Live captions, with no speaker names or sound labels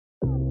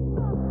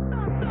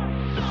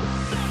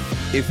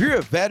If you're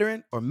a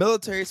veteran or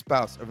military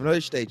spouse of an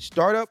early stage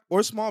startup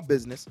or small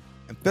business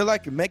and feel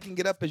like you're making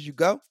it up as you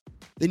go,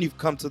 then you've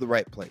come to the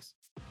right place.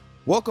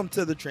 Welcome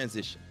to The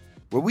Transition,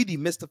 where we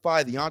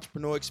demystify the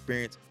entrepreneurial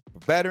experience for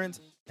veterans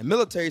and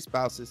military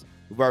spouses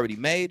who've already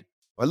made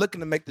or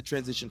looking to make the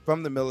transition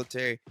from the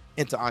military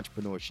into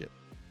entrepreneurship.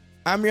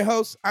 I'm your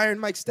host, Iron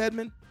Mike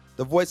Stedman,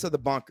 the voice of the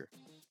bunker.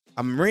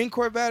 I'm a Marine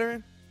Corps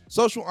veteran,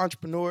 social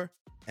entrepreneur,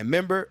 and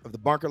member of the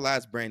Bunker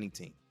Labs branding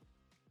team.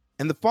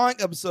 In the following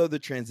episode of The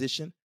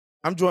Transition,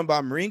 I'm joined by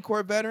Marine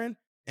Corps veteran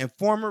and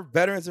former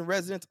Veterans in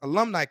Residence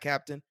alumni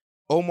captain,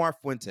 Omar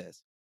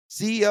Fuentes,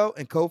 CEO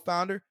and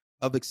co-founder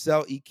of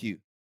accel-EQ,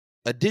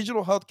 a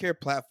digital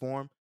healthcare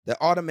platform that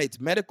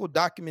automates medical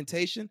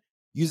documentation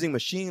using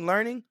machine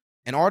learning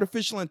and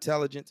artificial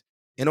intelligence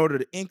in order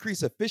to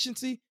increase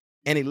efficiency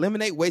and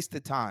eliminate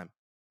wasted time,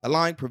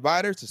 allowing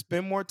providers to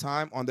spend more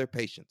time on their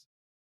patients.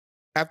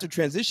 After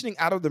transitioning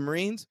out of the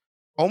Marines,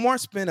 Omar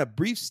spent a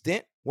brief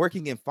stint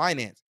working in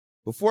finance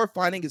before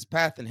finding his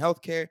path in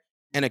healthcare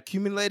and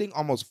accumulating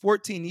almost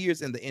 14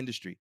 years in the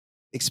industry,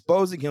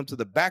 exposing him to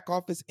the back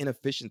office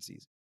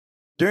inefficiencies.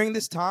 During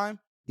this time,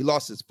 he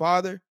lost his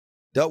father,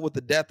 dealt with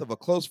the death of a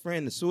close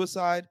friend and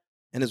suicide,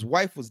 and his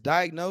wife was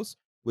diagnosed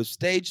with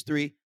stage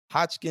 3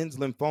 Hodgkin's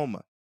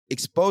lymphoma,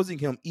 exposing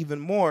him even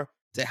more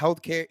to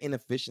healthcare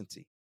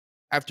inefficiency.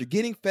 After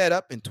getting fed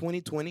up in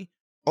 2020,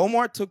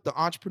 Omar took the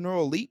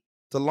entrepreneurial leap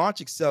to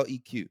launch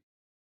accel-EQ.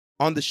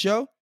 On the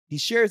show, he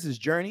shares his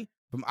journey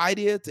from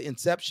idea to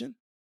inception,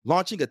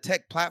 launching a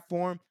tech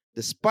platform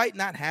despite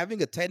not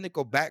having a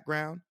technical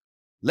background,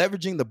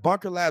 leveraging the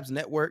Bunker Labs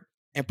network,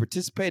 and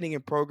participating in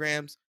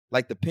programs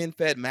like the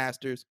PenFed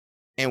Masters,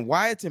 and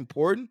why it's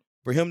important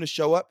for him to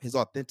show up his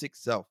authentic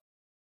self.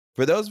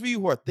 For those of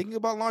you who are thinking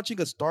about launching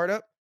a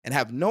startup and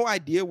have no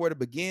idea where to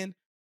begin,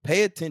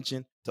 pay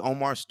attention to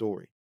Omar's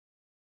story.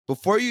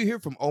 Before you hear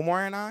from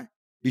Omar and I,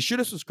 be sure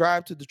to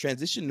subscribe to the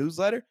Transition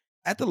newsletter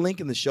at the link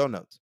in the show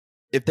notes.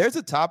 If there's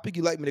a topic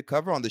you'd like me to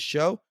cover on the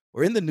show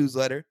or in the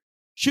newsletter,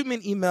 shoot me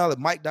an email at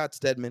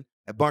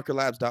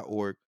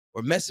mike.stedman@bunkerlabs.org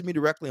or message me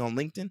directly on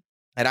LinkedIn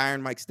at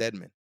Iron Mike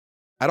Stedman.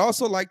 I'd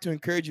also like to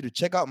encourage you to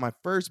check out my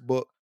first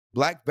book,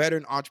 Black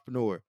Veteran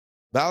Entrepreneur: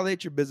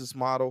 Validate Your Business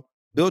Model,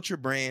 Build Your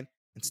Brand,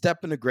 and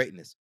Step into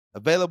Greatness,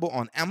 available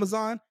on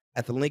Amazon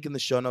at the link in the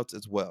show notes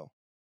as well.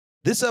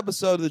 This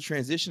episode of The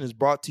Transition is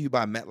brought to you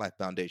by MetLife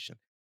Foundation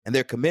and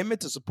their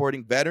commitment to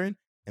supporting veteran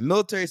and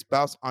military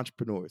spouse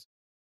entrepreneurs.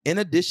 In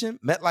addition,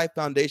 MetLife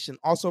Foundation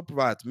also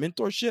provides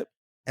mentorship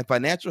and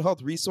financial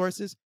health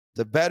resources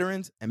to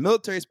veterans and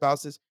military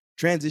spouses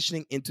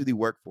transitioning into the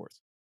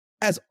workforce.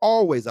 As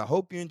always, I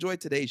hope you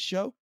enjoyed today's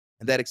show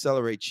and that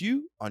accelerates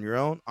you on your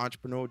own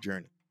entrepreneurial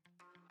journey.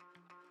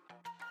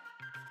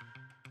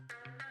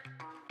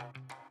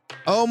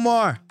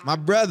 Omar, my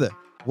brother,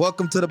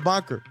 welcome to the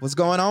bunker. What's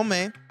going on,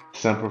 man?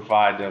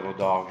 Simplified Devil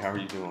Dog. How are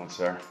you doing,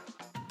 sir?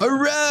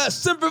 Hurrah!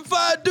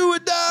 Simplified, do or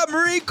die,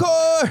 Marine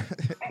Corps.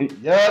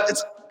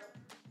 Yes.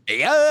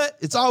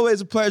 It's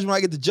always a pleasure when I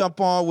get to jump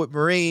on with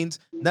Marines.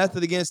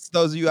 Nothing against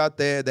those of you out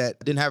there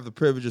that didn't have the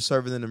privilege of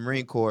serving in the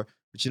Marine Corps,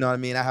 but you know what I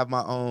mean? I have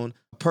my own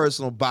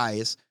personal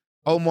bias.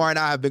 Omar and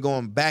I have been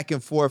going back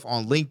and forth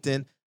on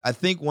LinkedIn. I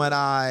think when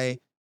I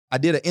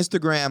did an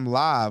Instagram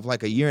live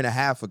like a year and a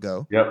half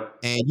ago,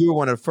 and you were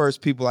one of the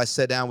first people I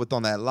sat down with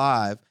on that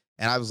live,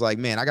 and I was like,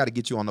 man, I got to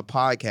get you on the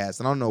podcast.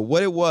 And I don't know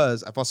what it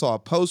was, if I saw a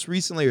post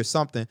recently or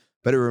something,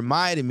 but it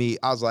reminded me,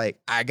 I was like,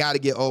 I got to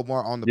get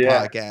Omar on the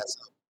podcast.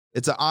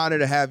 It's an honor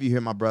to have you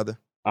here, my brother.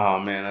 Oh,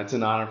 man, it's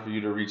an honor for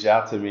you to reach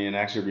out to me and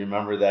actually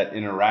remember that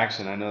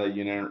interaction. I know that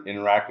you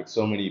interact with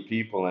so many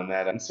people, and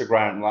that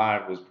Instagram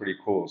Live was pretty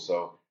cool.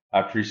 So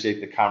I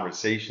appreciate the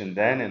conversation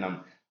then, and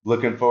I'm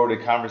looking forward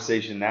to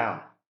conversation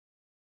now.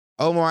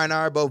 Omar and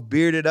I are both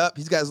bearded up.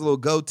 He's got his little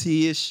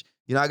goatee-ish.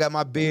 You know, I got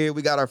my beard.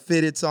 We got our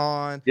fitteds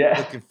on.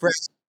 Looking fresh.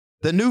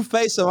 The new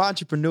face of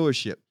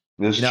entrepreneurship.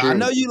 That's true. I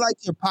know you like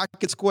your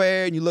pocket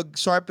square and you look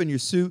sharp in your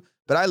suit,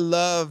 but I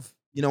love,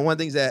 one of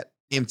the things that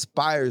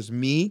inspires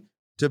me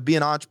to be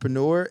an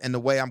entrepreneur and the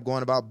way I'm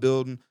going about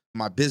building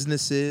my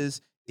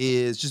businesses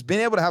is just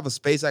being able to have a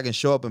space I can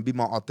show up and be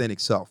my authentic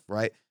self,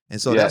 right? And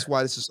so that's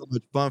why this is so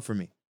much fun for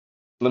me.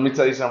 Let me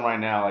tell you something right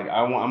now. Like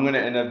I'm going to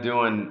end up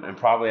doing, and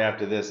probably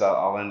after this,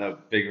 I'll end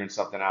up figuring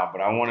something out. But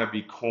I want to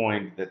be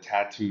coined the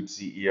tattooed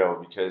CEO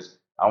because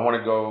I want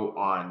to go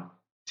on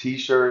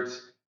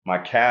T-shirts, my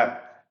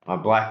cap, my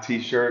black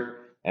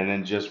T-shirt, and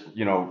then just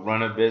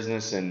run a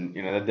business. And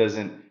that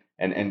doesn't.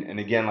 And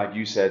again, like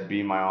you said,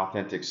 be my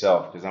authentic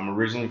self because I'm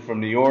originally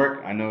from New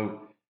York. I know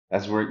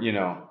that's where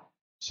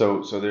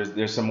So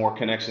there's some more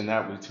connection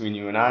between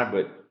you and I,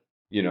 but.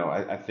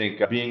 I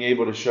think being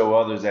able to show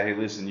others that, hey,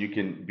 listen, you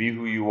can be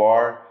who you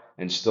are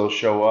and still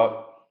show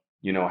up,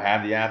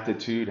 have the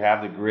aptitude,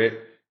 have the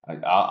grit.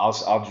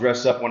 I'll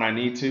dress up when I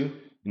need to.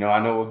 I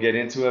know we'll get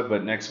into it,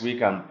 but next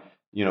week I'm,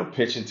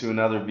 pitching to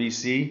another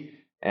VC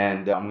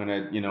and I'm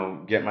going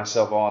to, get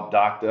myself all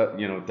docked up,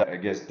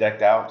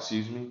 decked out,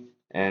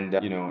 and,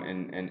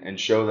 and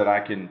show that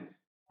I can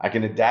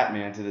adapt,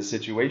 man, to the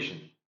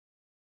situation.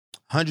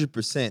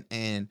 100%.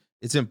 And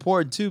it's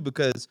important too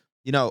because,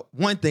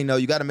 one thing though,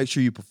 you got to make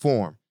sure you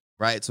perform,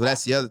 right? So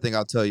that's the other thing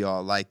I'll tell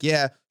y'all. Like,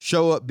 yeah,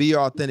 show up, be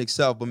your authentic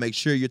self, but make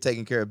sure you're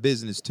taking care of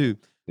business too.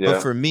 But Yeah.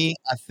 for me,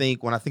 I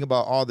think when I think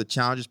about all the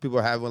challenges people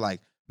are having with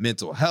like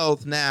mental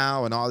health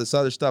now and all this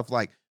other stuff,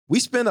 like we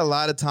spend a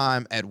lot of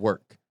time at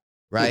work,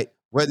 Hmm. right?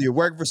 Whether you're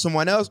working for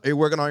someone else or you're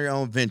working on your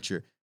own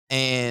venture.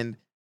 And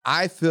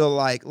I feel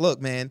like,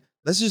 look, man,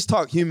 let's just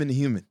talk human to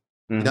human.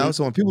 Hmm.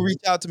 So when people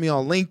reach out to me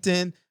on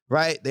LinkedIn,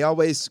 right, they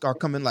always are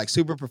coming like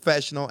super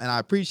professional, and I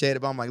appreciate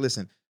it. But I'm like,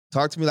 listen,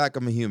 talk to me like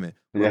I'm a human.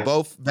 We're Yeah.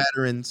 both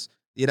veterans.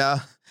 You know,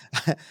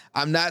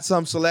 I'm not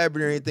some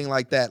celebrity or anything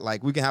like that.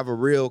 Like we can have a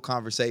real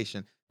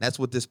conversation. That's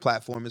what this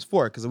platform is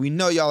for. Because we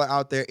know y'all are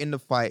out there in the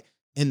fight,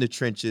 in the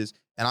trenches,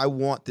 and I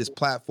want this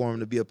platform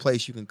to be a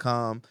place you can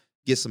come,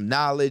 get some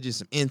knowledge and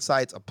some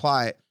insights,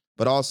 apply it,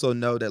 but also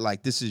know that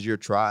like this is your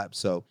tribe.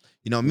 So,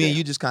 me and Yeah.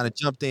 you just kind of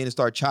jumped in and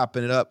start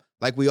chopping it up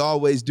like we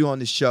always do on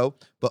this show.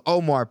 But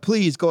Omar,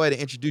 please go ahead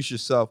and introduce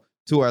yourself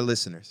to our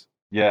listeners.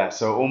 Yeah.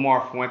 So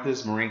Omar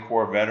Fuentes, Marine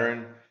Corps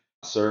veteran,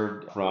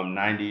 served from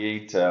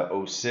 98 to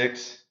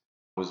 '06.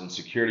 Was in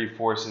security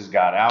forces,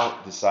 got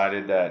out,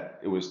 decided that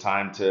it was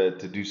time to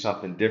do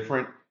something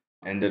different.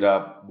 Ended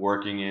up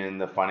working in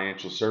the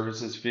financial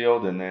services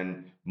field and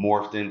then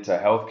morphed into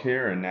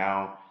healthcare. And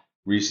now,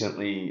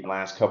 recently,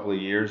 last couple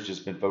of years,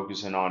 just been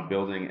focusing on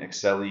building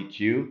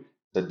accel-EQ,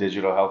 the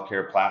digital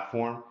healthcare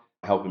platform,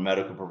 helping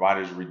medical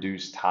providers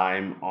reduce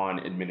time on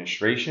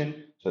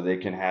administration so they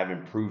can have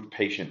improved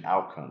patient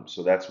outcomes.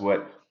 So that's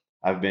what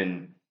I've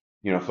been,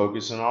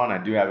 focusing on. I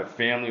do have a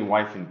family,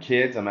 wife, and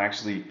kids. I'm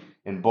actually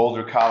in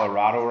Boulder,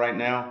 Colorado right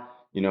now,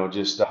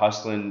 just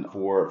hustling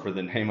for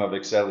the name of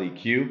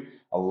accel-EQ.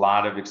 A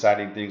lot of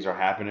exciting things are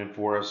happening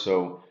for us.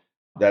 So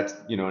that's,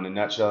 in a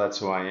nutshell, that's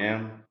who I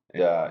am.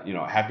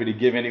 Happy to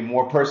give any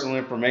more personal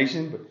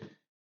information, but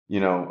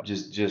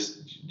just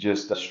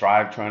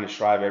trying to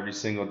strive every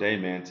single day,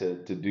 man,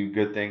 to do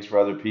good things for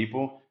other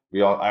people.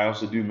 I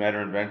also do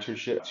veteran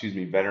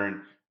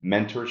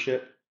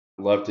mentorship.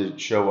 Love to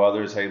show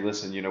others, hey,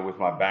 listen, with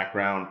my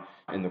background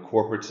in the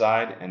corporate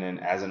side, and then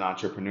as an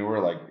entrepreneur,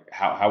 like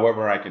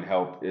however I can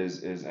help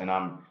and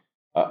I'm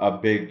a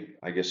big,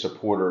 I guess,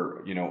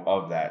 supporter,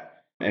 of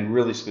that, and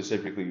really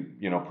specifically,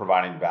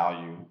 providing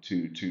value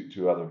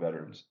to other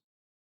veterans.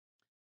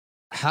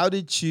 How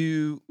did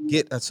you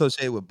get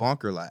associated with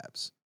Bunker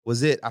Labs?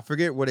 Was it, I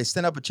forget, where they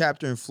set up a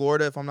chapter in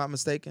Florida, if I'm not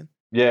mistaken?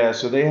 Yeah,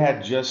 so they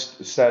had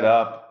just set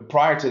up.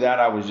 Prior to that,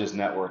 I was just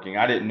networking.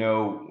 I didn't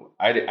know.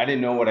 I didn't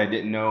know what I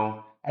didn't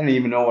know. I didn't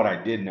even know what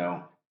I did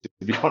know,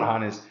 to be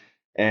honest.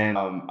 And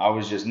I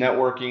was just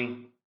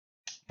networking.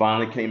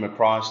 Finally came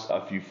across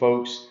a few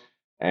folks,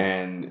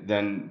 and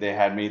then they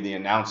had made the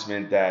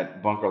announcement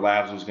that Bunker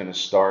Labs was going to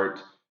start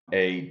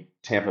a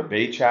Tampa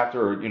Bay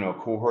chapter or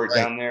cohort Right.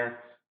 down there.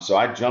 So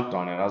I jumped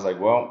on it. I was like,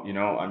 well,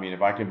 I mean,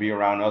 if I can be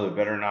around other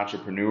veteran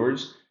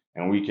entrepreneurs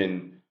and we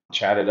can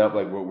chat it up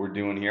like what we're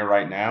doing here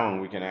right now,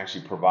 and we can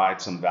actually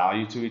provide some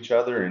value to each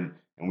other, and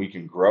we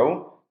can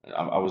grow.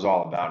 I was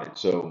all about it.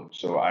 So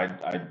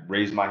I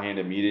raised my hand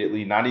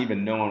immediately, not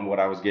even knowing what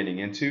I was getting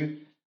into,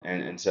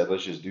 and said,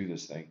 let's just do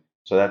this thing.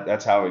 So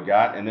that's how it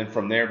got. And then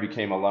from there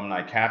became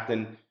alumni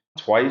captain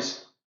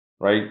twice,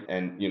 right?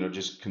 And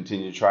just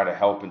continue to try to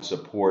help and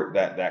support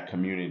that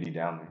community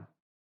down there.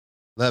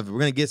 Love it. We're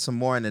gonna get some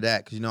more into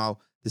that because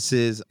this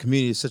is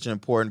community is such an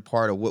important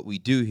part of what we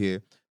do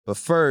here. But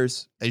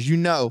first, as you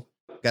know,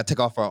 gotta take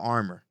off our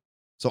armor.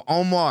 So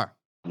Omar,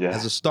 Yeah.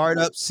 as a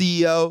startup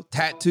CEO,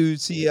 tattooed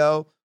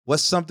CEO,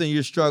 what's something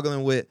you're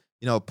struggling with,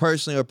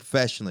 personally or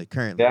professionally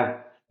currently? Yeah,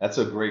 that's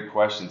a great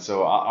question.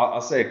 So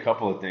I'll say a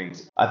couple of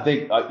things. I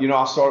think,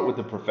 I'll start with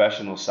the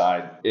professional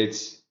side.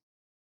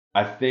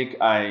 I think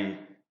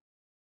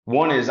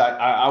one is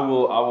I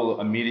will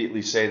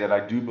immediately say that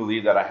I do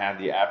believe that I have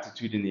the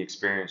aptitude and the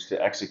experience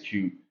to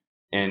execute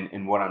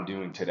in what I'm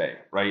doing today,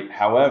 right?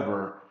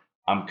 However,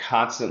 I'm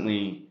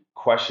constantly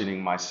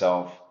questioning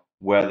myself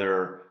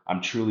whether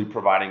I'm truly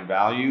providing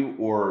value,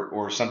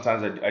 or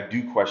sometimes I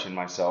do question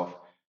myself,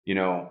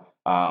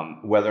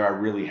 whether I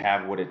really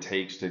have what it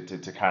takes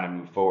to kind of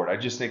move forward. I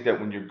just think that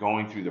when you're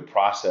going through the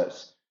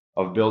process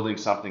of building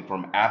something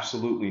from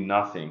absolutely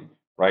nothing,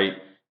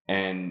 right?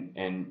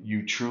 And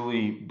you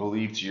truly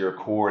believe to your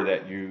core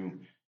that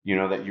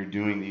that you're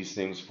doing these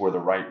things for the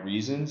right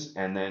reasons,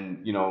 and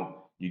then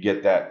you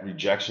get that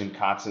rejection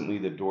constantly,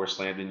 the door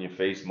slammed in your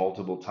face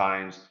multiple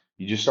times,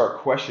 you just start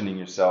questioning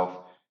yourself.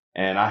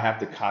 And I have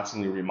to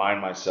constantly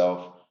remind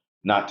myself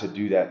not to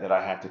do that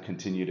I have to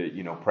continue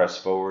to press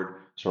forward,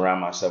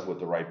 surround myself with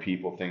the right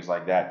people, things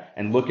like that,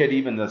 and look at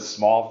even the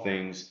small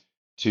things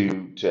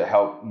to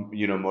help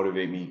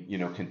motivate me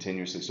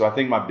continuously. So I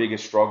think my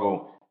biggest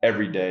struggle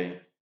every day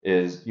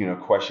is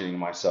questioning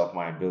myself,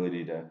 my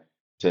ability to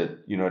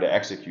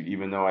execute.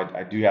 Even though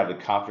I do have the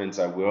confidence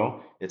I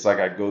will, it's like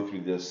I go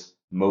through this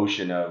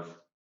motion of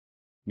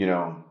you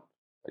know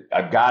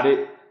I got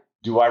it,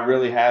 do I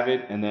really have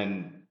it, and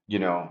then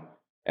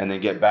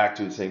get back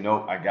to it and say,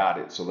 no, I got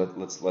it, so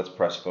let's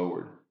press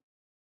forward.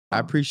 I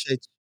um,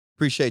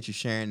 appreciate you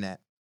sharing that.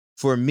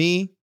 For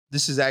me,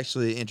 this is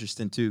actually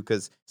interesting too,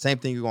 because same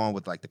thing you're going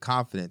with like the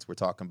confidence we're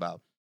talking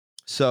about.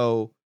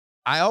 So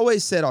I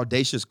always set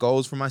audacious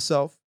goals for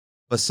myself,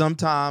 but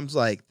sometimes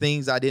like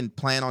things I didn't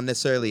plan on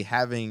necessarily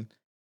having,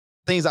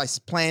 things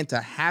planned to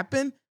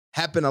happen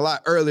a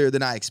lot earlier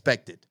than I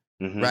expected,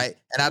 Hmm. right?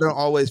 And I don't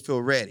always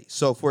feel ready.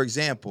 So for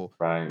example,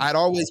 Right. I'd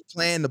always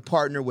plan to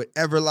partner with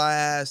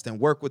Everlast and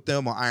work with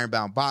them on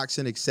Ironbound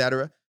Boxing,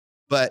 etc.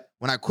 But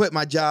when I quit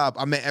my job,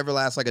 I met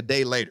Everlast like a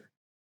day later,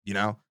 you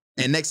know?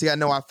 And next thing I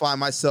know, I find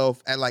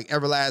myself at like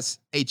Everlast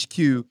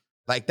HQ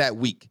like that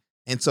week.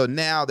 And so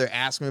now they're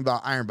asking me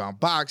about Ironbound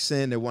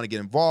Boxing. They want to get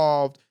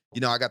involved.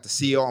 You know, I got the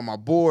CEO on my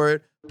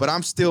board, but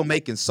I'm still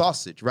making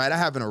sausage, right? I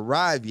haven't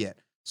arrived yet.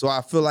 So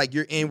I feel like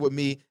you're in with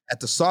me at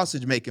the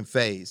sausage making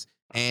phase.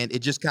 And it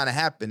just kind of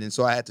happened. And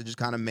so I had to just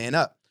kind of man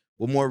up.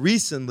 Well, more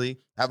recently,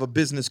 I have a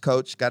business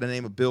coach, got the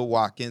name of Bill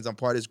Watkins. I'm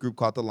part of this group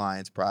called the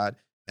Lions Pride.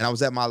 And I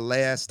was at my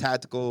last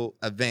tactical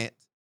event,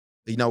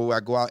 you know, where I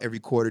go out every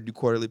quarter, do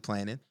quarterly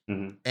planning.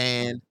 Hmm.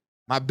 And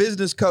my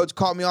business coach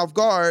caught me off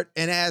guard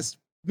and asked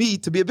me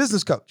to be a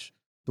business coach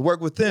to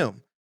work with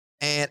them.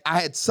 And I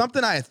had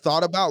something I had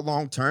thought about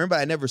long term, but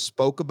I never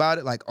spoke about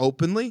it like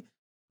openly.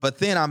 But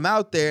then I'm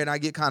out there and I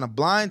get kind of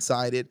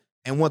blindsided.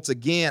 And once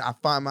again, I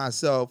find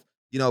myself,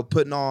 you know,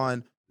 putting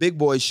on big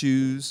boy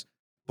shoes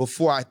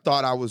before I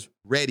thought I was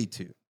ready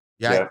to. Right.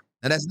 Yeah.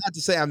 And that's not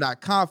to say I'm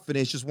not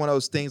confident. It's just one of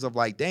those things of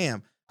like,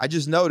 damn, I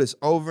just noticed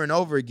over and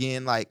over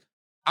again, like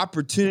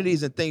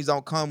opportunities and things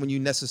don't come when you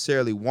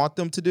necessarily want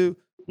them to do.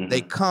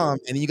 They Hmm. come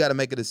and you got to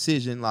make a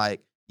decision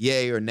like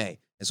yay or nay.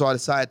 And so I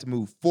decided to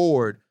move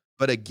forward.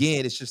 But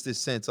again, it's just this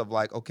sense of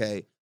like,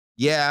 okay,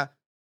 yeah,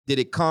 did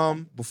it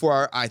come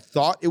before I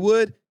thought it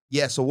would?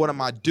 Yeah. So what am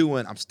I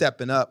doing? I'm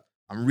stepping up.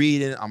 I'm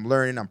reading. I'm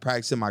learning. I'm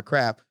practicing my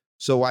craft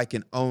so I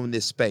can own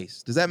this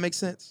space. Does that make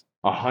sense?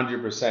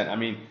 100%. I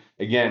mean,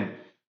 again,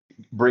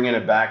 bringing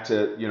it back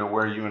to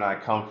where you and I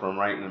come from,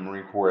 right, in the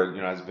Marine Corps,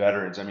 as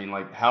veterans. I mean,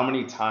 like, how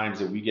many times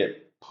did we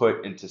get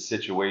put into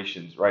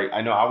situations, right?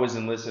 I know I was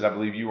enlisted. I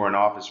believe you were an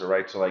officer,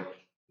 right? So like,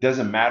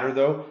 doesn't matter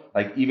though.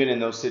 Like, even in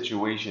those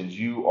situations,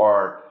 you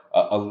are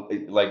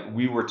like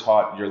we were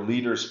taught, you're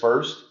leaders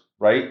first,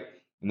 right?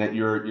 And that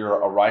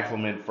you're a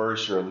rifleman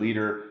first. You're a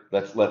leader.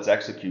 Let's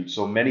execute.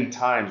 So many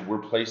times we're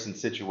placed in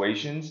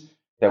situations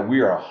that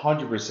we are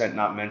 100%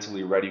 not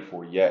mentally ready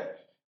for yet.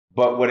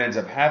 But what ends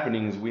up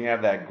happening is we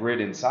have that grit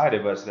inside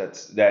of us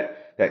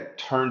that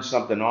turns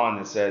something on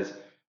that says,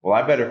 well,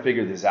 I better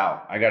figure this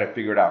out. I got to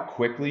figure it out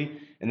quickly.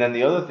 And then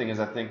the other thing is,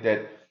 I think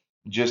that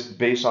just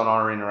based on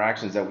our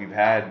interactions that we've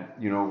had,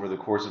 over the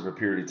course of a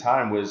period of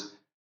time, was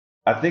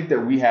I think that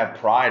we have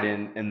pride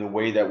in the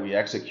way that we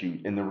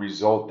execute, in the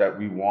result that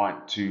we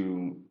want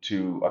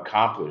to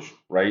accomplish,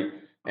 right?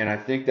 And I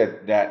think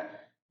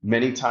that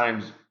many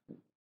times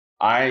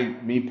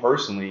me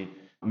personally,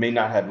 may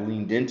not have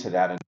leaned into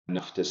that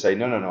enough to say,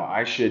 no, no, no,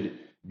 I should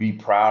be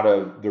proud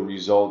of the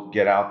result,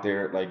 get out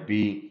there, like,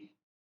 be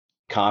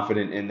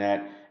confident in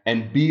that,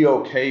 and be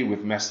okay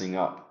with messing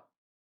up,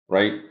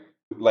 right?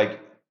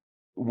 Like,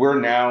 we're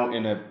now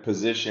in a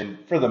position,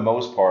 for the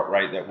most part,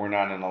 right, that we're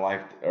not in a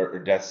life or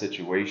death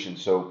situation.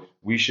 So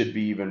we should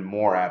be even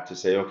more apt to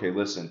say, okay,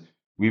 listen,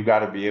 we've got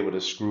to be able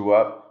to screw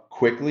up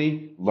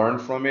quickly, learn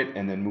from it,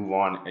 and then move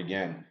on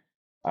again.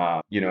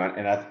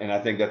 And I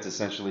think that's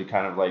essentially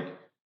kind of like,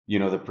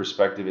 the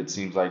perspective it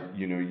seems like,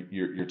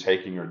 you're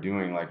taking or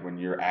doing. Like, when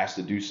you're asked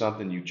to do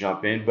something, you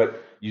jump in.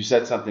 But you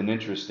said something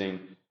interesting,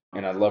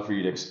 and I'd love for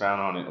you to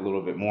expound on it a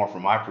little bit more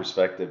from my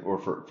perspective, or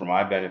for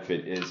my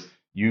benefit, is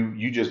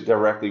you just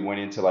directly went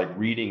into like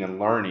reading and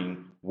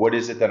learning what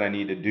is it that I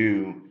need to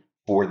do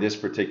for this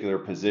particular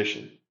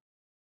position.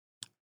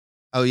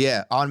 Oh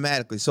yeah,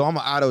 automatically. So I'm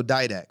an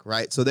autodidact,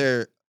 right?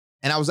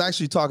 And I was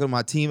actually talking to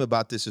my team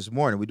about this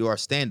morning. We do our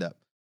stand up.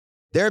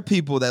 There are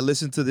people that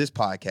listen to this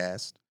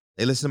podcast.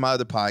 They listen to my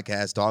other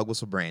podcast, Dog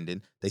Whistle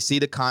Brandon. They see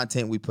the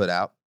content we put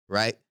out,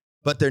 right?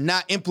 But they're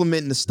not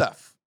implementing the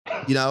stuff,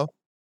 you know?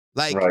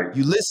 Like Right.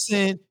 you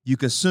listen, you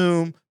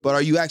consume, but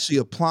are you actually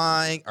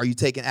applying? Are you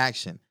taking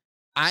action?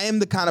 I am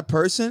the kind of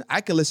person,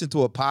 I can listen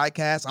to a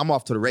podcast, I'm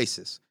off to the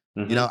races.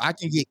 You know, Hmm. I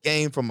can get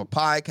game from a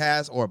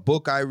podcast or a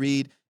book I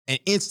read and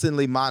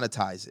instantly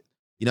monetize it.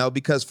 You know,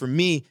 because for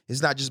me,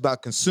 it's not just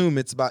about consuming,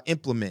 it's about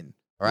implementing.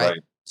 All right. Right.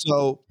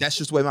 So that's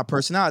just the way my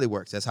personality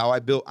works. That's how I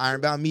built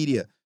Ironbound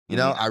Media. You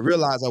know, Hmm. I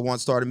realized I want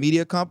to start a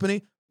media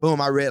company. Boom,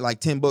 I read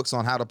like 10 books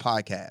on how to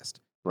podcast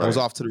and was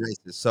Right. off to the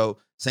races. So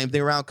same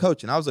thing around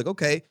coaching. I was like,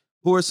 okay,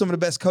 who are some of the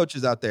best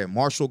coaches out there?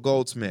 Marshall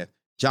Goldsmith,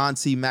 John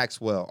C.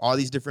 Maxwell, all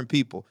these different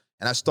people.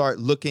 And I start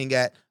looking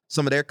at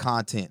some of their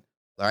content,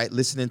 all right,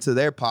 listening to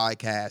their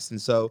podcasts.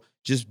 And so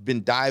just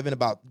been diving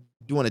about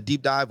doing a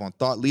deep dive on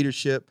thought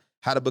leadership,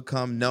 how to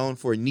become known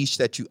for a niche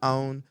that you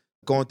own,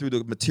 going through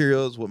the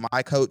materials with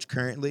my coach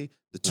currently,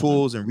 the Hmm.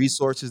 tools and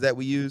resources that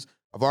we use.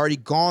 I've already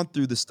gone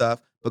through the stuff,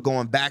 but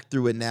going back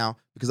through it now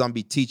because I'm gonna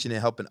be teaching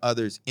and helping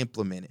others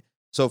implement it.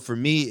 So for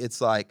me,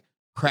 it's like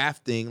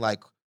crafting,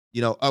 like,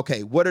 you know,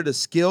 okay, what are the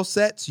skill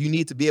sets you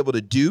need to be able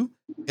to do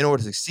in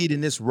order to succeed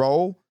in this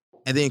role?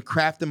 And then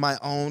crafting my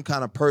own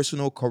kind of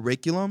personal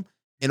curriculum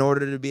in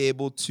order to be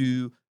able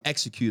to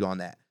execute on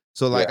that.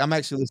 So Yeah. like I'm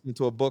actually listening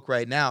to a book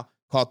right now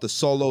called The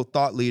Solo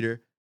Thought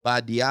Leader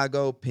by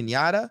Diego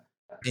Pinata,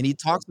 and he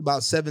talks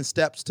about 7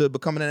 steps to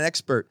becoming an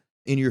expert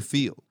in your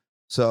field.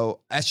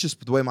 So that's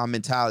just the way my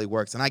mentality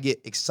works. And I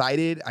get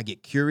excited, I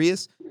get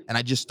curious, and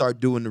I just start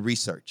doing the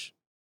research.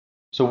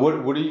 So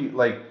what do you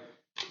like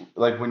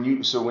when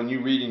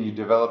you read and you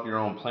develop your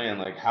own plan,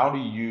 like how do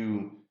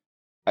you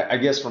I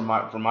guess from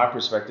my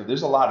perspective,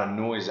 there's a lot of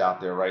noise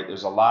out there, right?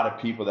 There's a lot of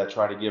people that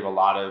try to give a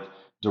lot of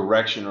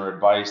direction or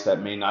advice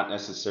that may not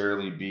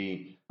necessarily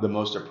be the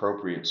most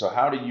appropriate. So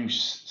how do you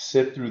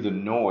sift through the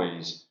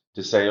noise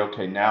to say,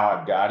 okay, now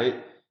I've got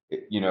it,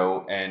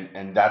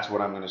 and that's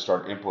what I'm going to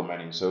start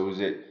implementing. So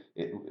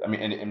I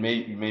mean, and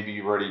maybe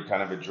you've already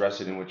kind of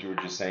addressed it in what you were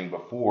just saying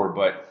before,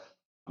 but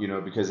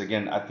because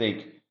again, I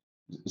think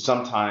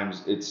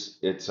sometimes it's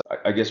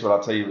I guess what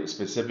I'll tell you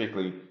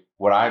specifically,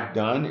 what I've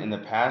done in the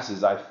past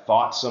is I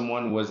thought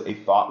someone was a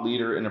thought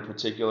leader in a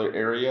particular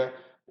area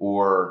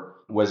or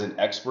was an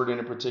expert in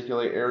a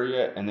particular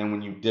area, and then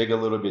when you dig a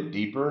little bit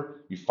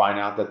deeper you find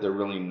out that they're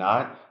really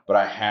not. But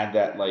I had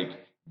that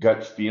like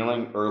gut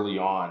feeling early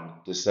on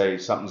to say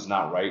something's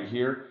not right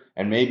here,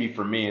 and maybe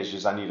for me it's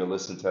just I need to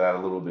listen to that a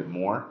little bit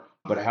more.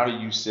 But how do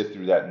you sift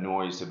through that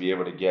noise to be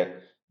able to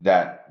get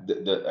that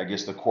the I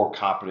guess the core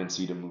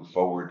competency to move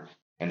forward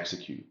and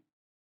execute?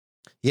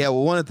 Yeah,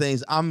 well, one of the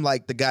things, I'm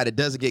like the guy that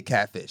doesn't get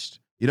catfished.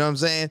 You know what I'm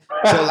saying?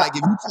 So like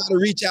if you try to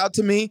reach out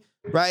to me,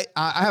 right?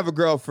 I have a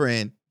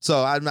girlfriend,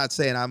 so I'm not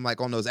saying I'm like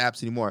on those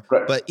apps anymore.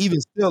 Right. But even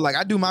still, like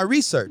I do my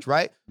research,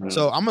 right?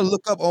 So Mhm. I'm gonna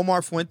look up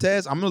Omar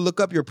Fuentes. I'm gonna look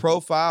up your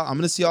profile. I'm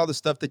gonna see all the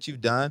stuff that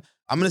you've done.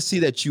 I'm gonna see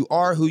that you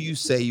are who you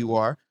say you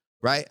are,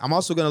 right? I'm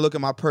also gonna look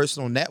at my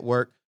personal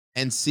network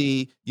and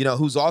see,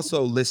 who's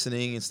also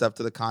listening and stuff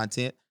to the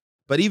content.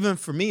 But even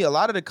for me, a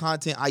lot of the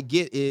content I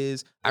get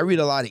is I read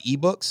a lot of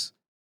ebooks,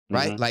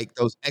 right? Mhm. Like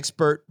those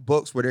expert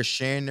books where they're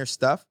sharing their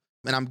stuff.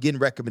 And I'm getting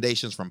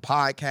recommendations from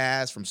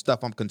podcasts, from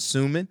stuff I'm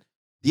consuming.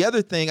 The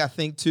other thing I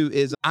think too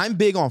is I'm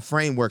big on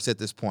frameworks at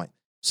this point.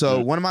 So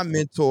Mhm. one of my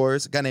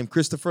mentors, a guy named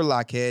Christopher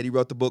Lockhead, he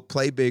wrote the book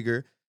Play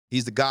Bigger.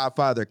 He's the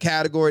godfather of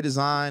category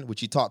design,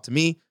 which he taught to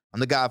me. I'm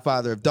the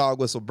godfather of dog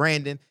whistle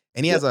branding.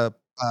 And he Yeah. has a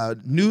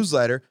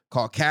newsletter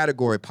called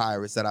Category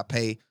Pirates that I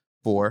pay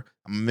for.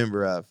 I'm a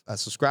member of, I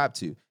subscribe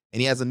to.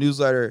 And he has a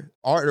newsletter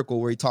article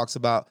where he talks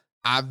about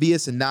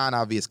obvious and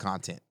non-obvious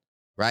content,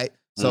 right?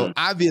 So Mhm.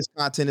 obvious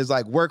content is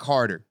like work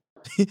harder.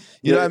 You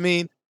know what Yeah. I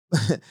mean?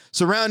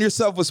 Surround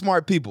yourself with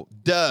smart people.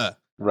 Duh,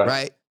 Right.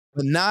 right?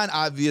 The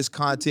non-obvious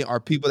content are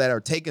people that are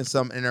taking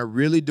something and are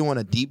really doing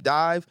a deep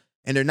dive,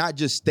 and they're not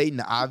just stating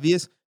the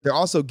obvious. They're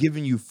also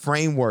giving you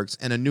frameworks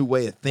and a new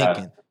way of Got it.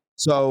 thinking.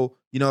 So,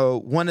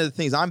 one of the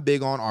things I'm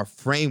big on are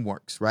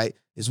frameworks, right?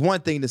 It's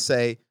one thing to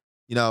say,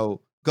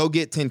 go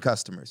get 10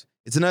 customers.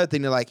 It's another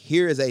thing to like,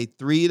 here is a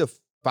 3 to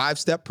 5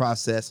 step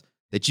process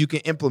that you can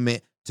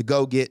implement to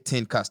go get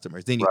 10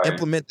 customers. Then you Right.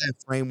 implement that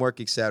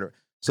framework, et cetera.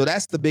 So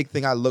that's the big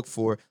thing I look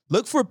for.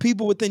 Look for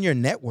people within your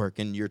network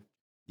and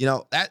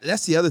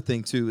that's the other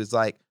thing too, is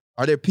like,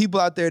 are there people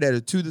out there that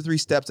are 2 to 3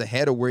 steps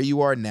ahead of where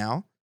you are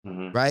now,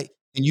 Mhm. right?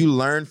 And you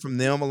learn from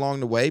them along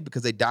the way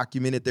because they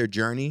documented their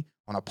journey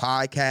on a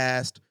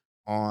podcast,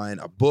 on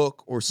a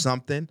book or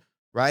something,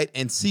 right?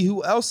 And see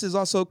who else is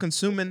also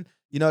consuming,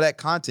 that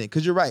content.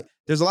 Because you're right,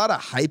 there's a lot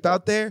of hype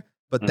out there,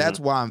 but Mhm. that's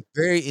why I'm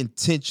very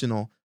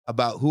intentional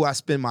about who I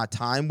spend my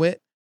time with,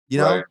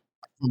 you Right. know,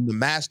 from the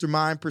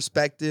mastermind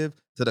perspective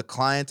to the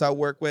clients I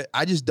work with.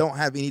 I just don't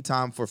have any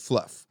time for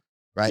fluff,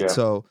 right? Yeah.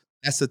 So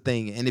that's the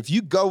thing. And if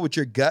you go with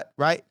your gut,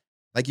 right?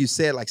 Like you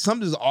said, like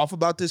something's off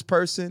about this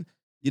person,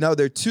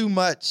 they're too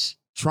much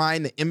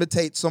trying to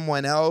imitate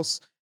someone else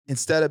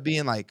instead of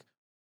being like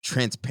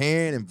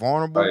transparent and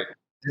vulnerable. Right.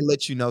 They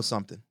let you know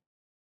something.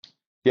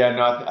 Yeah.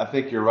 No, I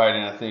think you're right,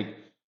 and I think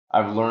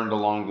I've learned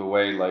along the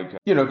way, like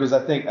because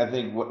I think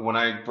when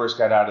I first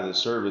got out of the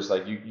service,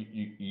 like you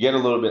get a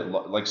little bit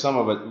like some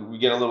of it, we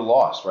get a little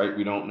lost, right?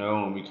 We don't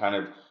know, and we kind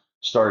of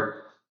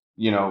start,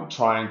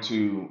 trying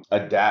to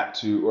adapt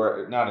to,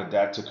 or not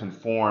adapt to,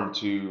 conform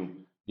to,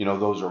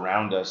 those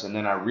around us. And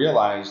then I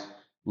realized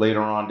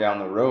later on down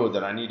the road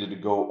that I needed to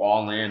go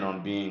all in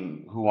on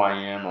being who I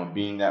am, on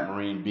being that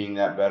Marine, being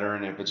that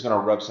veteran. If it's going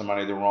to rub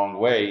somebody the wrong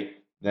way,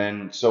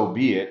 then so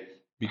be it.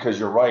 Because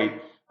you're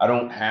right, I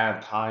don't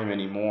have time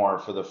anymore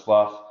for the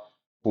fluff,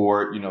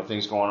 for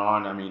things going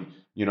on. I mean,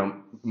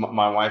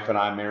 my wife and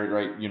I married,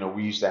 right?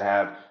 We used to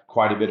have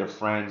quite a bit of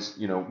friends.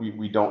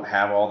 We don't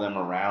have all them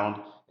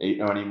around,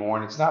 anymore,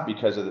 and it's not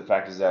because of the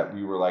fact is that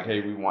we were like,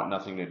 hey, we want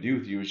nothing to do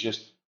with you. It's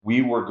just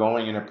we were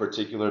going in a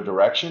particular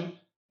direction,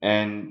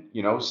 and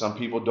some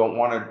people don't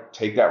want to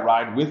take that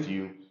ride with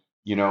you,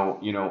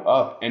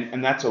 up,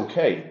 and that's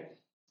okay.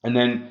 And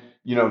then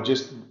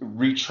just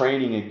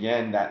retraining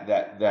again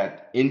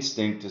that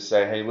instinct to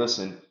say, hey,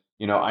 listen,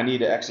 I need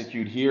to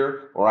execute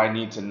here, or I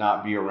need to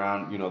not be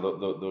around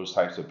those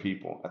types of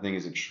people. I think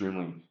is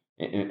extremely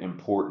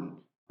important.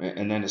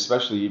 And then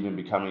especially even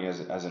becoming as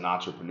an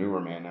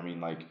entrepreneur, man. I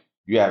mean, like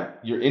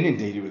you're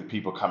inundated with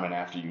people coming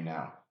after you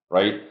now,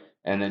 right?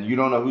 And then you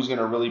don't know who's going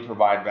to really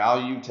provide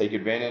value, take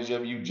advantage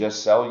of you,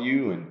 just sell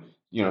you,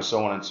 and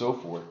so on and so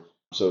forth.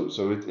 So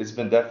it's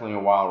been definitely a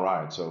wild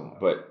ride. So,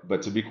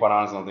 but to be quite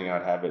honest, I don't think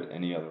I'd have it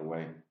any other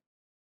way.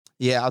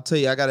 Yeah, I'll tell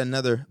you, I got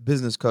another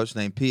business coach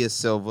named Pia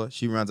Silva.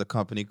 She runs a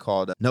company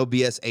called No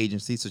BS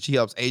Agency. So she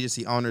helps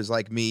agency owners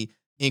like me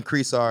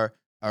increase our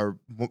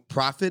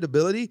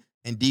profitability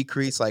and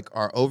decrease like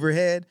our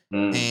overhead.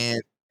 Mm,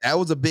 And that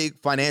was a big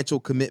financial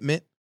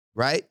commitment,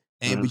 right?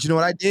 And but you mm, know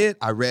what I did?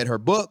 I read her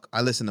book.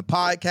 I listened to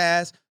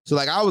podcasts. So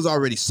like I was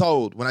already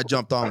sold when I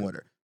jumped on with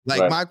her.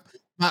 Like right, my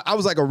I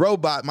was like a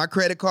robot. My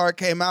credit card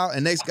came out,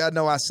 and next guy I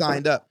know I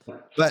signed up.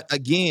 But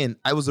again,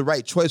 I was the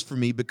right choice for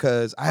me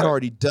because I had right.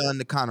 already done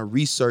the kind of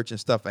research and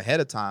stuff ahead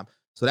of time.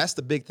 So that's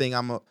the big thing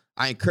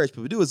I encourage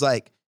people to do is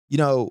like,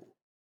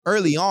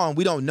 early on,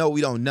 we don't know.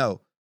 Mm,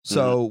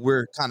 So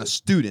we're kind of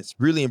students,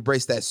 really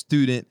embrace that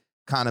student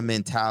kind of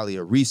mentality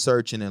of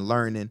researching and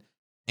learning.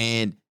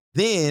 And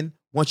then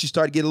once you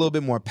start to get a little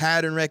bit more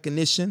pattern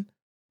recognition,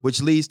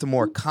 which leads to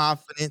more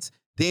confidence,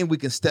 then we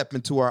can step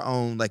into our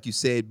own, like you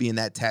said, being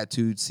that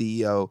tattooed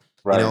CEO,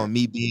 right, and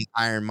me being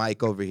Iron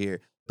Mike over here.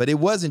 But it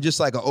wasn't just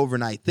like an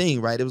overnight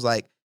thing, right? It was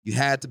like you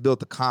had to build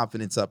the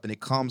confidence up, and it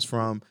comes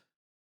from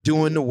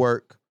doing the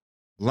work,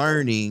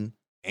 learning,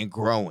 and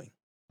growing.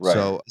 right.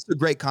 So it's a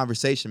great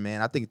conversation,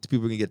 man. I think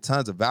people can get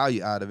tons of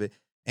value out of it.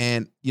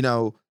 And,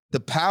 the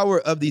power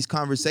of these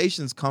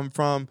conversations come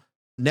from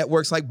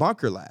networks like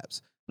Bunker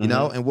Labs, Hmm.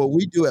 and what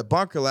we do at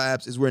Bunker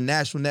Labs is we're a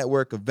national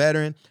network of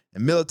veteran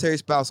and military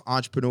spouse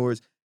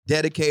entrepreneurs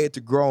dedicated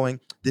to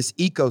growing this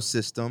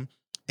ecosystem.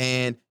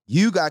 And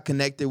you got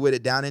connected with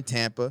it down in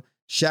Tampa.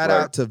 Shout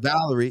Right. out to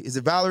Valerie. Is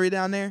it Valerie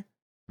down there?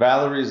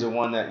 Valerie is the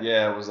one that,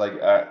 yeah, it was like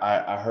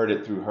I heard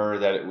it through her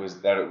that it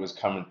was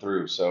coming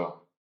through.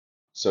 So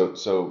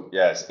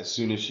yes, as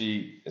soon as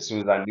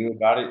I knew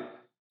about it,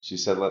 she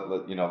said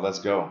let's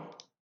go.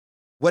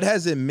 What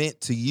has it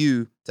meant to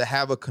you to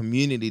have a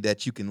community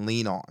that you can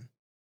lean on?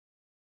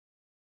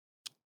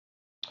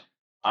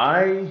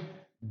 I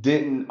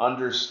didn't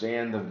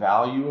understand the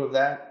value of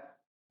that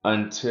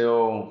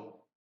until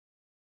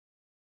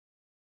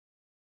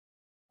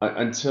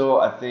until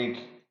I think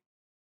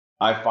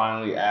I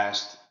finally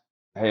asked,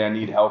 "Hey, I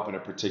need help in a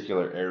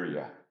particular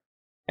area."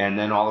 And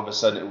then all of a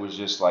sudden it was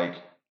just like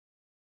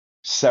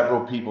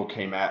several people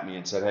came at me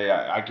and said, "Hey,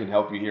 I can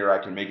help you here. I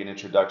can make an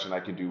introduction. I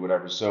can do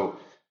whatever." So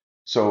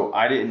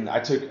I didn't. I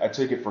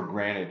took it for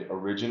granted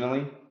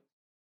originally,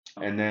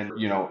 and then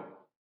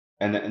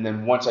and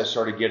then once I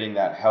started getting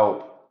that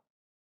help,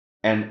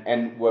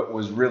 and what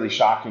was really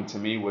shocking to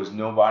me was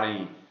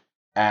nobody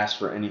asked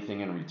for anything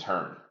in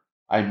return.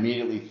 I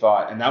immediately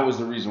thought, and that was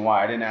the reason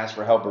why I didn't ask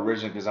for help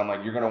originally, because I'm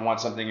like, you're gonna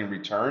want something in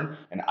return,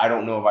 and I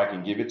don't know if I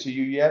can give it to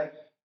you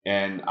yet.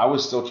 And I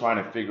was still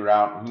trying to figure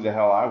out who the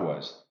hell I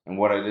was and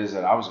what it is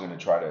that I was going to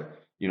try to,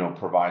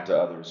 provide to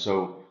others.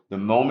 So the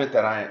moment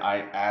that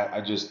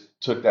I just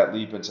took that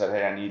leap and said,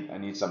 hey, I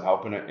need some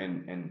help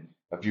in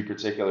a few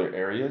particular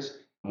areas.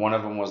 One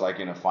of them was like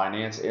in a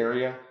finance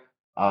area.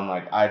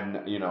 Like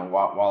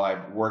while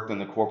I worked in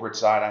the corporate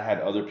side, I had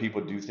other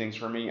people do things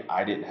for me.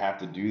 I didn't have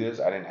to do this.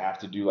 I didn't have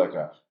to do like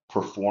a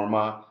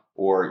performa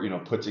or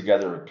put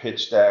together a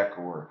pitch deck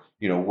or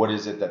what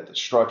is it that the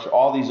structure,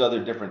 all these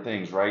other different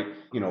things, right?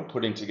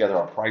 Putting together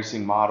a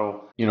pricing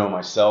model,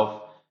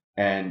 myself,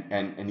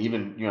 and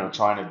even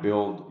trying to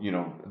build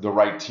the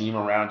right team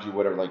around you,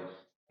 whatever. Like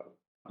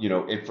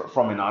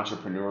from an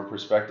entrepreneur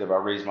perspective, I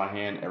raised my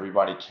hand.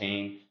 Everybody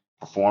came.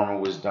 Performer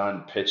was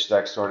done. Pitch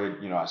deck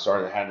started. I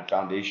started had the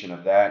foundation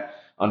of that,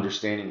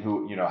 understanding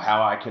who,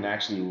 how I can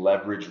actually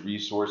leverage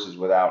resources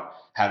without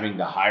having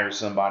to hire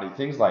somebody,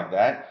 things like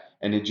that.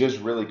 And it just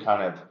really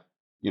kind of,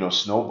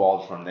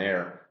 snowballed from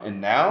there.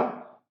 And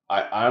now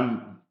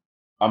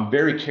I'm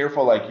very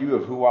careful, like you,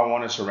 of who I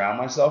want to surround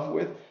myself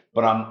with.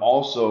 But I'm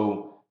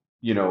also,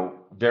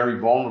 very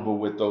vulnerable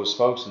with those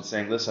folks and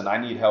saying, listen, I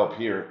need help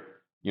here,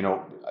 you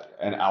know,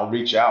 and I'll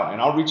reach out,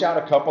 and I'll reach out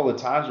a couple of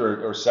times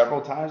or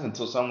several times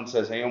until someone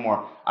says, "Hey,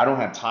 Omar, I don't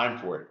have time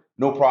for it."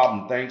 No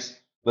problem, thanks.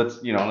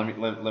 Let's,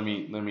 let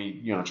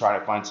me, try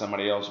to find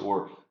somebody else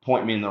or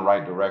point me in the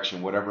right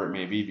direction, whatever it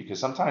may be. Because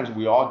sometimes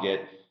we all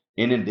get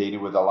inundated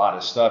with a lot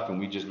of stuff, and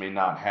we just may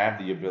not have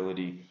the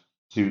ability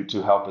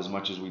to help as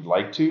much as we'd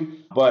like to.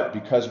 But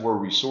because we're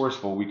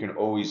resourceful, we can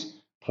always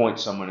point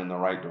someone in the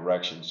right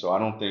direction. So I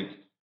don't think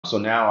so.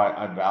 Now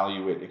I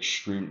value it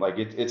extreme, like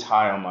it's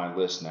high on my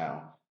list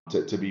now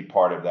to be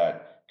part of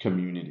that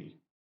community.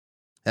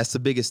 That's the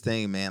biggest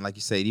thing, man. Like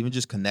you said, even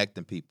just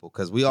connecting people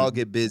because we all Mhm.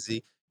 get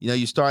busy.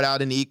 You start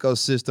out in the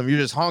ecosystem, you're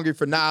just hungry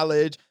for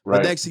knowledge. But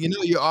Right. next thing you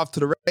know, you're off to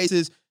the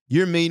races.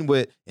 You're meeting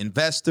with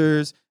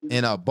investors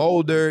in a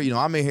Boulder.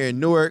 I'm in here in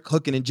Newark,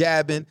 hooking and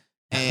jabbing.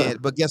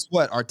 But guess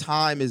what? Our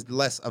time is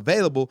less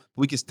available.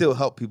 But we can still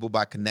help people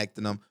by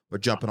connecting them or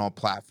jumping on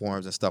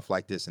platforms and stuff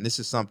like this. And this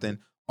is something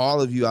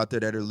all of you out there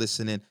that are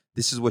listening,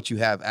 this is what you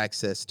have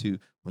access to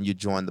when you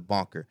join the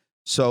bunker.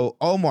 So,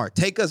 Omar,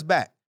 take us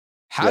back.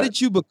 How Yeah.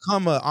 did you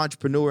become an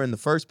entrepreneur in the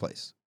first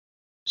place?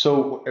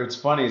 So it's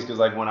funny is because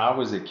like when I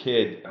was a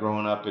kid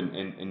growing up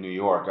in New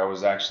York, I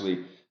was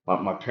actually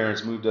my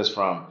parents moved us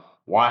from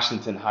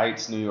Washington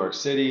Heights, New York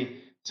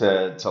City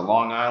to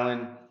Long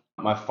Island.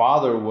 My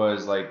father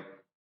was like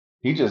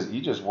he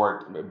just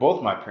worked.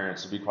 Both my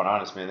parents, to be quite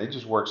honest, man, they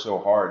just worked so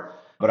hard.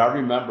 But I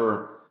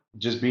remember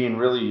just being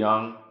really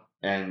young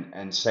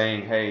and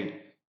saying,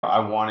 "Hey, I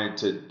wanted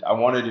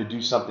to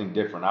do something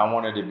different. I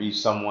wanted to be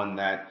someone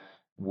that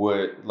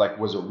would like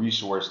was a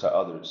resource to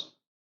others."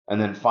 And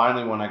then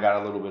finally, when I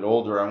got a little bit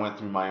older, I went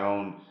through my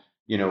own,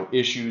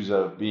 issues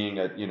of being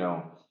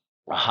a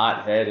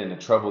hothead and a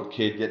troubled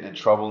kid, getting in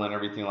trouble and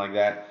everything like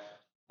that.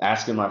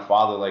 Asking my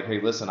father, like, hey,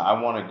 listen, I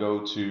want to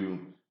go to,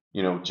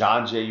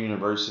 John Jay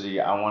University.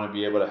 I want to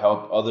be able to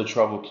help other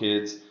troubled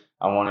kids.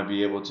 I want to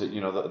be able to,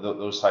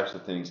 those types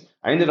of things.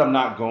 I ended up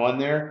not going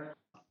there,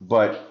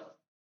 but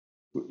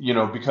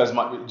because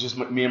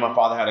me and my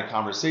father had a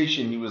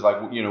conversation. He was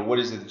like, what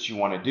is it that you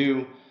want to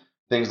do?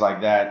 Things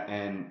like that,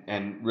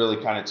 and really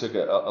kind of took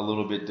a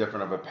little bit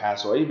different of a path.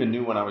 So I even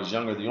knew when I was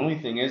younger. The only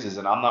thing is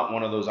that I'm not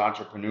one of those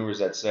entrepreneurs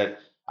that said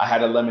I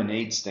had a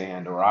lemonade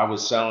stand or I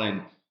was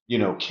selling,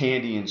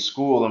 candy in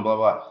school and blah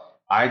blah.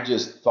 I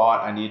just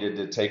thought I needed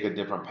to take a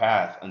different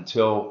path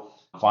until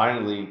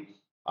finally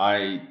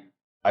I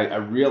I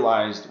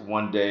realized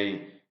one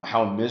day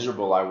how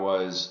miserable I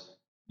was,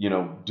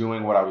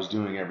 doing what I was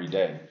doing every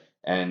day.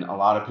 And a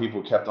lot of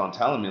people kept on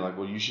telling me, like,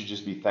 well, you should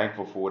just be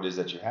thankful for what it is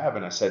that you have.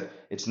 And I said,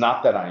 it's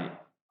not that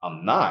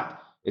I'm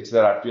not, it's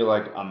that I feel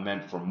like I'm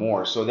meant for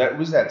more. So that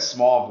was that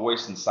small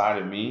voice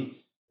inside of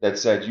me that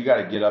said, you got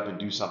to get up and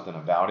do something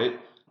about it.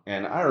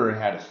 And I already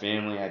had a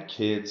family, had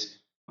kids,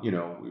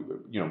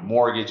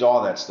 mortgage,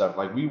 all that stuff.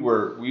 Like we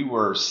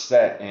were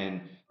set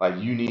and like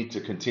you need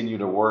to continue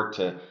to work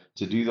to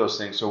do those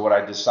things. So what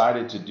I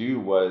decided to do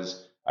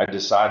was I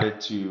decided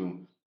to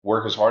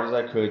work as hard as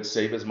I could,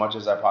 save as much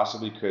as I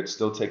possibly could,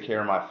 still take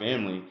care of my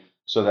family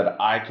so that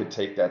I could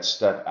take that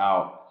step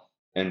out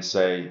and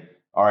say,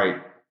 all right,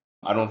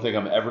 I don't think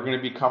I'm ever going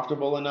to be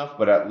comfortable enough,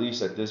 but at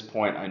least at this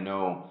point, I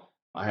know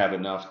I have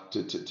enough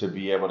to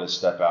be able to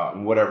step out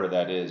and whatever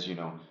that is,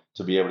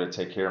 to be able to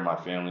take care of my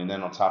family. And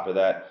then on top of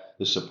that,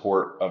 the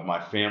support of my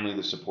family,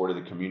 the support of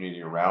the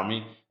community around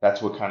me,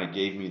 that's what kind of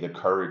gave me the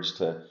courage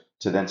to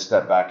then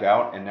step back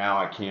out. And now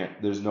I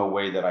can't, there's no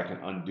way that I can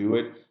undo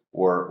it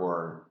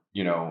or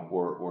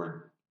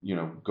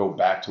go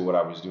back to what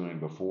I was doing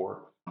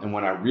before. And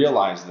when I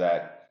realized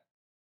that,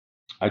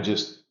 I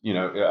just,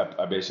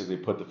 I basically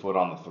put the foot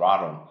on the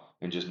throttle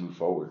and just move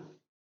forward.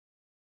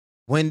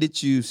 When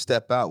did you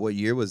step out? What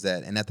year was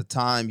that? And at the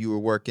time, you were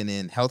working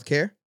in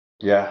healthcare?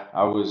 Yeah,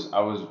 I was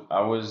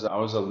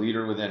a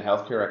leader within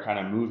healthcare. I kind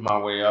of moved my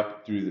way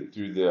up through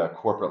the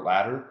corporate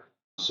ladder.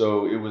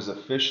 So it was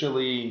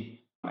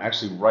officially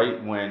actually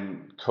right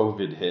when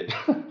COVID hit,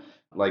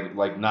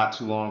 like not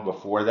too long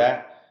before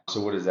that. So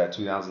what is that?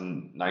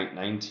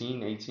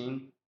 2019,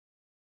 18?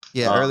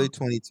 Yeah, early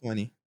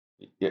 2020.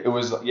 Yeah, it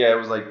was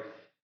like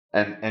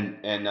and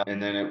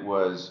then it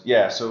was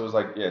so it was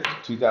like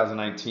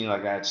 2019,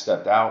 like I had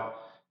stepped out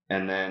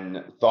and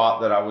then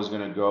thought that I was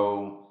going to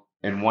go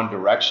in one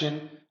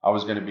direction. I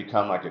was going to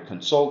become like a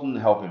consultant,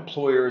 help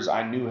employers.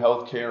 I knew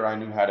healthcare, I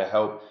knew how to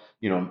help,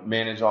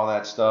 manage all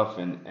that stuff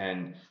and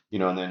and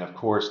then of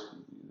course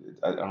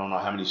I don't know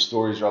how many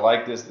stories are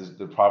like this. There's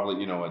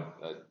probably,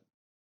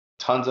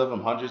 tons of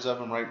them, hundreds of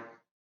them, right?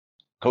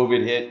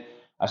 COVID hit,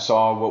 I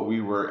saw what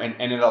we were,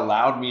 and it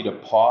allowed me to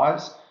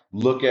pause,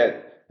 look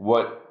at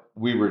what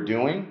we were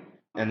doing,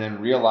 and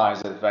then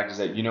realize that the fact is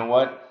that,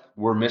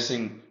 we're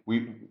missing,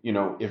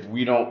 if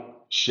we don't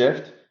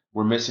shift,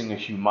 we're missing a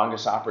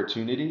humongous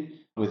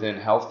opportunity within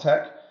health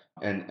tech.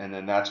 And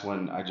then that's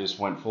when I just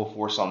went full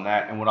force on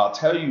that. And what I'll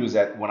tell you is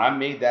that when I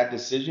made that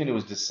decision, it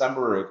was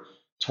December of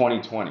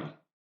 2020,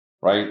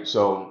 right?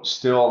 So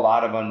still a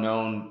lot of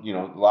unknown,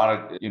 a lot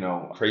of,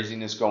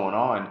 craziness going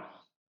on,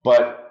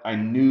 but I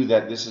knew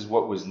that this is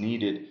what was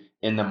needed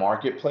in the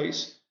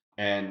marketplace.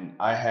 And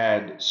I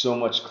had so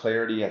much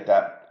clarity at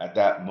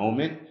that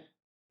moment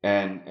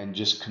and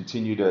just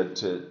continue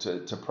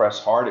to press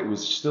hard. It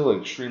was still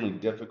extremely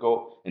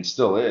difficult and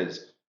still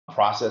is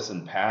process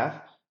and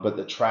path, but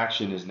the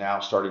traction is now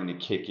starting to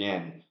kick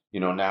in.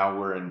 Now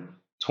we're in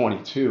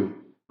 22,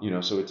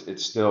 so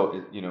it's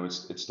still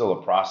it's still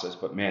a process,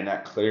 but man,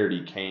 that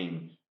clarity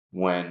came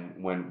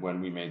when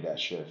we made that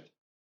shift.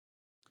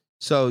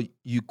 So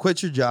you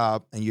quit your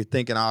job and you're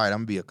thinking, all right, I'm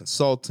gonna be a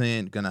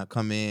consultant, gonna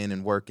come in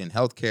and work in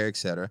healthcare, et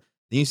cetera.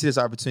 Then you see this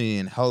opportunity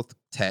in health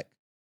tech,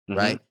 Hmm.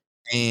 right?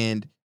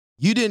 And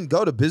you didn't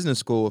go to business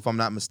school, if I'm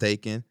not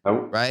mistaken,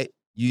 Nope. right?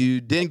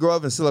 You didn't grow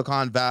up in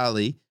Silicon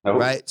Valley,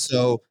 Nope. right?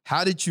 So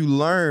how did you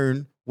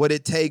learn what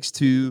it takes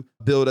to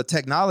build a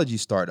technology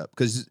startup?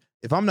 Because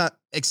if I'm not,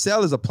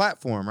 Excel is a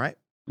platform, right?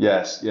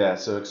 Yes, yeah.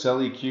 So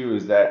accel-EQ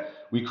is that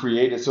we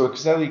created. So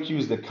accel-EQ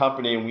is the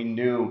company,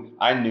 and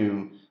I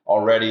knew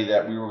already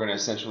that we were going to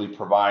essentially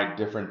provide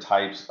different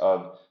types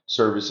of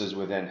services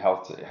within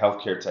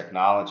healthcare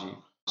technology.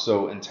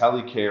 So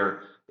IntelliCare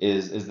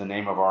is the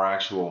name of our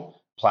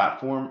actual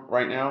platform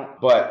right now.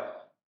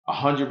 But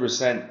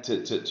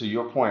 100% to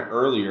your point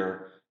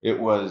earlier, it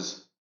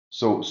was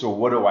so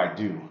what do I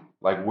do?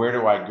 Like where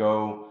do I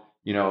go?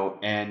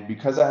 And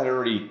because I had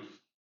already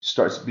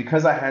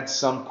because I had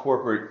some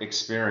corporate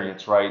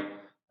experience, right?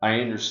 I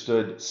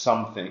understood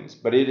some things,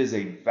 but it is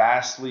a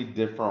vastly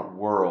different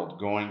world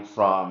going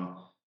from,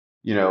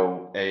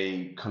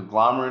 a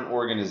conglomerate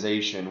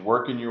organization,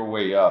 working your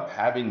way up,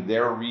 having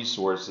their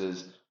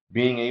resources,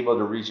 being able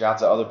to reach out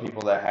to other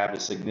people that have a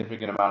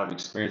significant amount of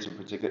experience in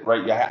particular,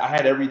 right? Yeah, I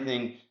had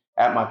everything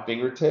at my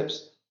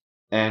fingertips.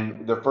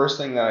 And the first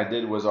thing that I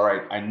did was, all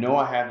right, I know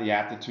I have the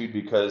aptitude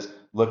because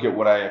look at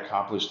what I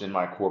accomplished in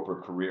my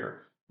corporate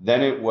career.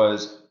 Then it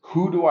was,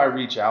 who do I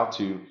reach out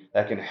to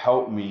that can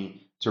help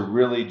me to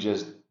really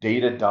just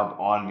data dump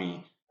on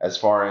me as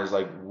far as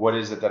like, what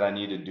is it that I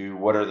need to do?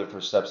 What are the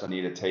first steps I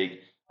need to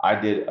take? I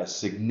did a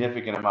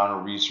significant amount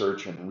of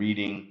research and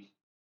reading,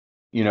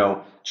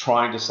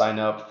 trying to sign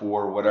up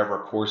for whatever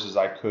courses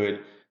I could,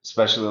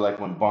 especially like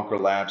when Bunker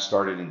Labs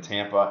started in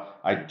Tampa.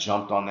 I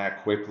jumped on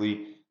that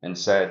quickly and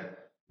said,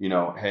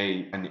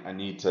 hey, I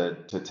need to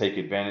take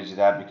advantage of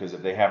that because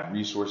if they have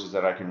resources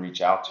that I can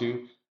reach out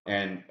to,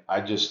 and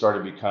I just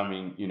started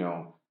becoming,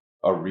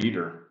 a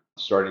reader,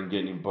 starting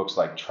getting books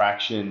like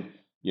Traction,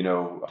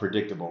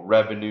 Predictable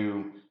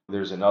Revenue.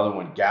 There's another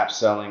one, Gap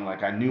Selling.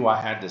 Like I knew I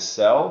had to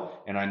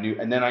sell, and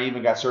then I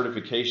even got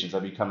certifications. I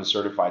become a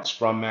certified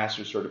Scrum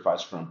Master, certified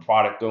Scrum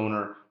Product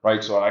Owner,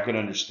 right? So I could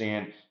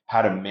understand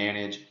how to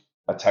manage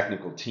a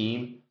technical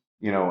team,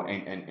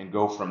 and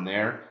go from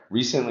there.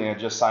 Recently, I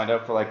just signed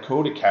up for like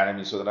Code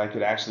Academy so that I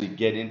could actually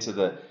get into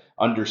the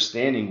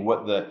understanding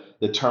what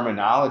the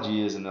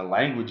terminology is and the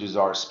languages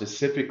are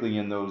specifically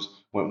in those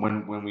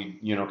when we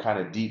kind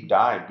of deep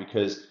dive,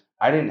 because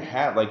I didn't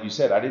have, like you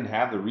said, I didn't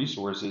have the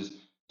resources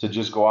to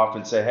just go off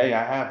and say, hey,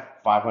 I have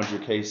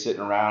 500K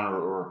sitting around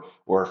or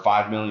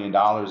 $5 million,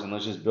 and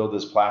let's just build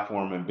this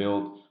platform and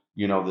build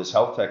this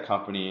health tech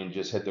company and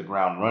just hit the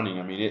ground running.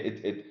 I mean,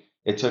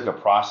 it took a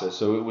process.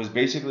 So it was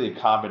basically a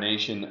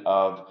combination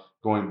of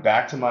going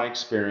back to my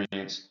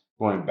experience,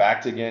 going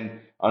back to again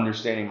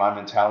understanding my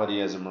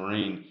mentality as a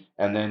Marine,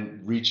 and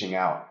then reaching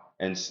out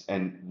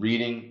and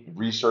reading,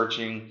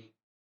 researching,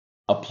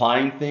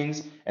 applying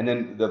things. And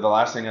then the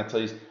last thing I'll tell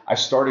you is I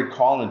started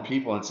calling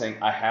people and saying,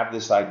 I have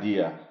this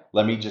idea.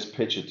 Let me just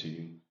pitch it to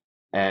you.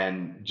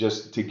 And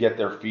just to get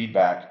their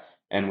feedback.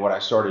 And what I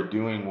started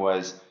doing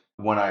was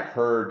when I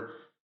heard,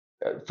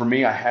 for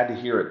me, I had to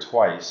hear it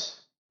twice.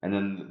 And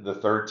then the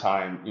third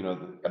time,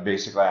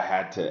 basically I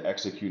had to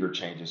execute or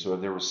change it. So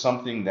if there was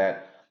something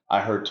that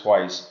I heard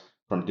twice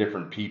from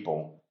different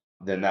people,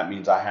 then that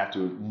means I have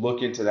to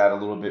look into that a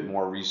little bit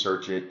more,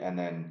 research it, and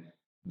then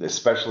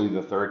especially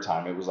the third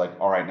time, it was like,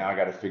 all right, now I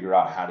got to figure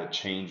out how to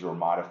change or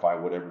modify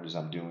whatever it is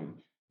I'm doing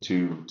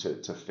to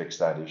fix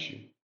that issue.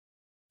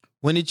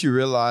 When did you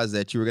realize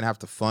that you were gonna have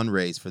to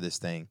fundraise for this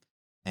thing?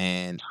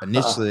 And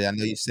initially, I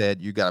know you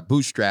said you got a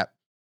bootstrap,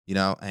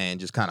 and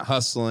just kind of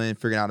hustling,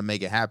 figuring out how to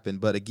make it happen.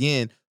 But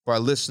again, for our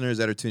listeners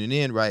that are tuning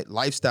in, right,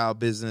 lifestyle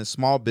business,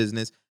 small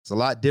business, it's a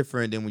lot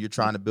different than when you're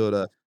trying to build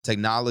a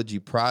technology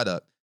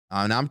product.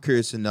 And I'm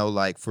curious to know,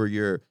 like,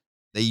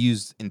 they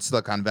use in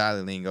Silicon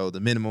Valley lingo, the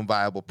minimum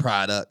viable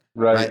product,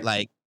 right? Right.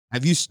 Like,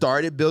 have you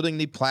started building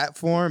the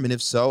platform? And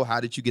if so, how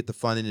did you get the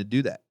funding to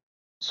do that?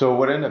 So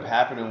what ended up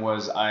happening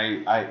was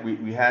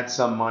we had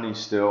some money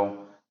still,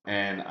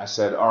 and I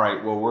said, all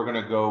right, well, we're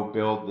gonna go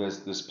build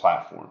this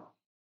platform.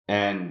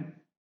 And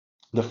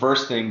the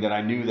first thing that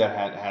I knew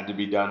that had to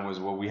be done was,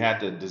 well, we had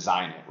to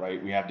design it,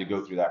 right? We had to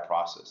go through that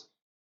process.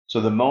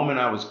 So the moment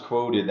I was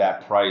quoted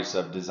that price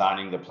of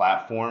designing the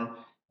platform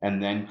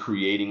and then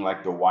creating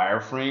like the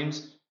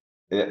wireframes,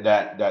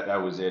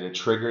 that was it. It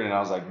triggered, and I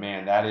was like,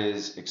 man, that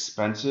is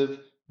expensive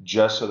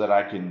just so that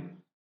I can,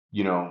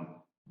 you know,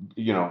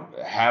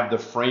 have the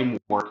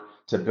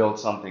framework to build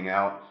something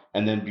out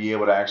and then be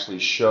able to actually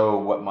show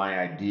what my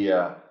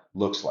idea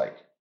looks like,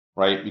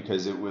 right?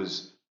 Because it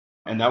was,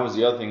 and that was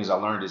the other thing is I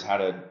learned is how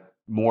to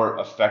more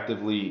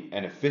effectively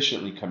and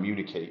efficiently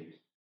communicate.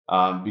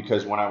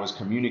 Because when I was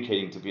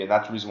communicating to people, and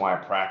that's the reason why I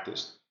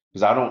practiced,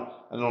 because I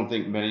don't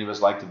think many of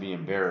us like to be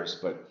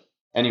embarrassed. But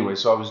anyway,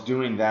 so I was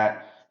doing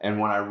that, and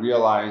when I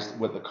realized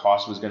what the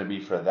cost was going to be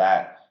for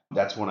that,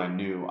 that's when I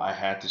knew I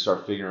had to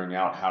start figuring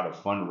out how to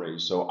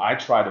fundraise. So I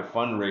try to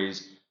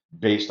fundraise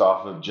based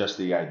off of just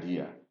the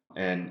idea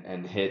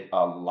and hit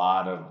a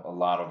lot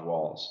of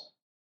walls.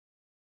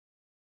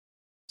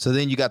 So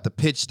then you got the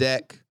pitch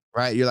deck,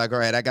 right? You're like, all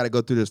right, I got to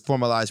go through this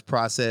formalized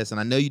process. And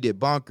I know you did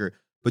Bunker,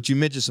 but you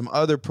mentioned some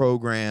other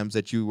programs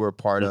that you were a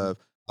part Mhm. of.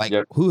 Like,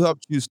 Yep. who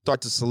helped you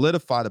start to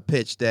solidify the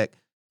pitch deck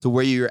to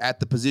where you're at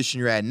the position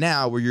you're at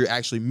now, where you're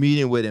actually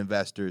meeting with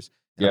investors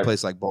in a Yep.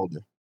 place like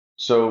Boulder?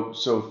 So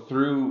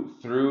through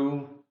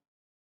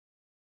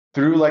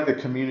like the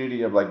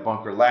community of like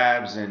Bunker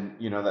Labs and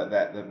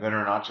that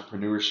veteran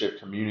entrepreneurship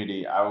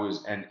community, I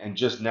was and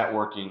just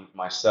networking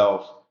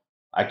myself,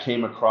 I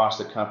came across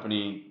the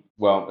company,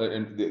 well,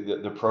 in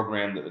the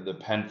program, the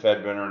Penn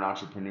Fed Veteran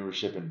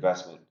Entrepreneurship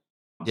Investment.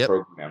 Yep.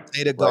 program,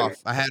 Seda right?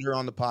 Golf. I had her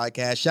on the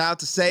podcast. Shout out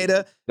to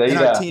Seda and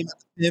our Theta, team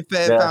at the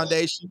PenFed yes,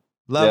 Foundation.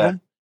 Love yeah.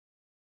 them.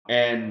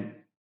 And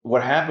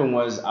what happened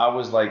was I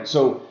was like,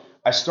 so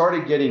I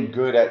started getting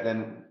good at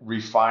then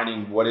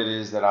refining what it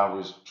is that I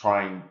was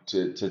trying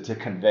to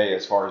convey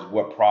as far as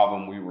what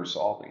problem we were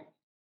solving.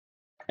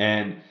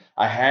 And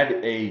I had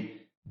a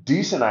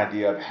decent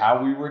idea of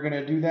how we were going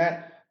to do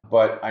that,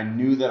 but I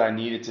knew that I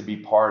needed to be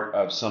part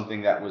of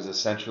something that was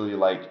essentially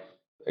like,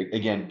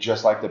 again,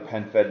 just like the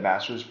PenFed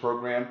Masters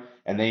program.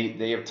 And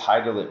they have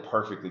titled it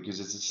perfectly because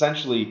it's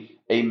essentially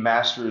a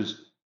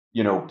master's,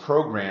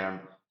 program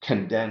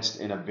condensed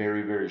in a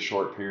very, very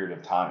short period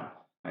of time.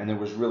 And there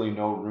was really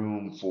no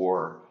room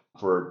for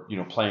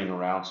playing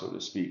around, so to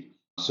speak.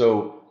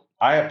 So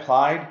I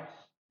applied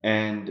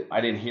and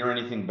I didn't hear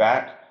anything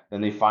back.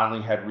 Then they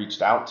finally had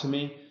reached out to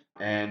me,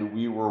 and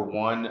we were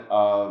one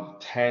of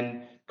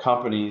 10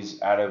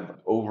 companies out of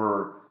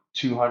over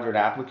 200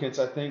 applicants,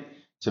 I think,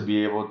 to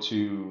be able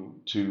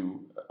to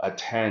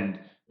attend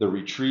the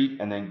retreat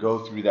and then go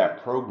through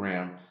that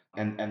program.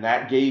 And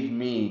that gave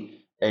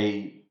me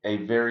a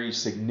very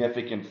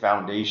significant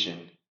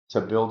foundation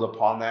to build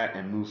upon that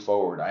and move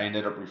forward. I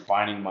ended up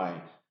refining my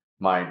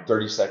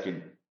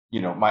 30-second,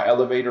 my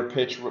elevator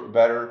pitch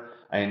better.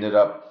 I ended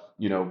up,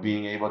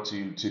 being able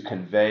to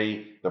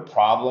convey the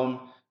problem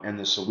and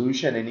the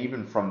solution. And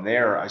even from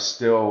there, I was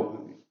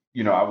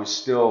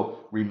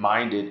still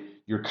reminded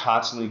you're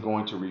constantly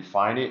going to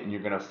refine it and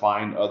you're going to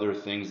find other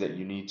things that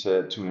you need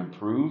to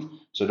improve.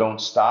 So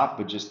don't stop,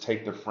 but just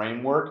take the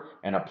framework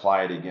and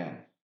apply it again.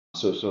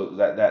 So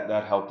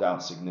that helped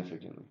out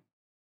significantly.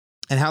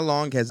 And how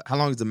long is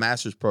the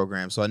master's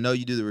program? So I know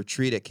you do the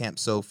retreat at Camp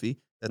Sophie.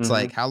 That's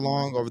like hmm how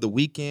long, over the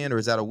weekend, or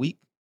is that a week?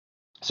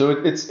 So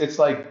it's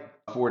like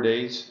 4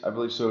 days, I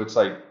believe. So it's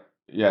like,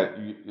 yeah,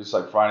 it's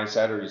like Friday,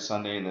 Saturday,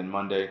 Sunday, and then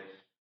Monday.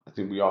 I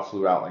think we all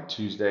flew out like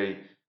Tuesday.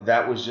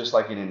 That was just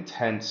like an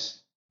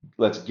intense,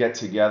 let's get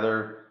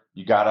together.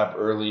 You got up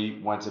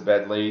early, went to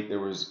bed late. There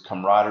was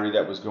camaraderie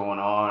that was going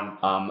on.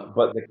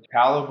 But the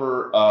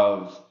caliber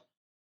of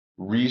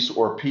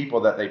or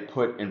people that they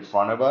put in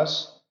front of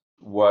us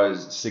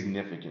was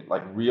significant,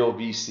 like real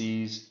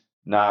VCs,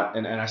 not,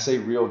 and I say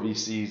real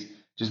VCs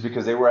just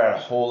because they were at a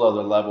whole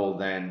other level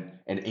than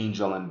an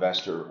angel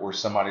investor or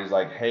somebody's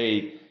like,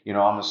 hey,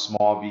 I'm a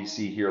small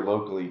VC here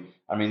locally.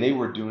 I mean, they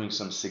were doing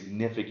some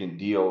significant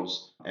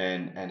deals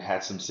and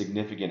had some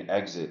significant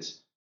exits,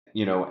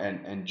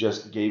 and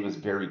just gave us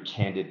very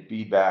candid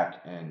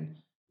feedback. And,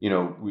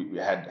 we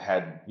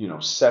had,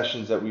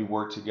 sessions that we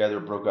worked together,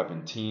 broke up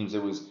in teams.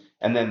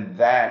 And then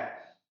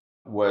that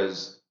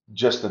was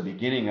just the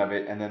beginning of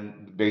it. And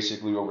then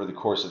basically over the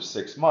course of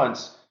 6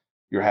 months,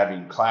 you're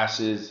having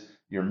classes,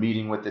 you're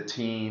meeting with the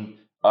team,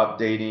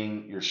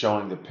 updating, you're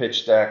showing the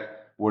pitch deck,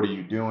 what are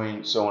you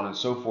doing, so on and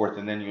so forth.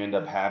 And then you end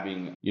up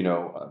having,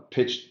 a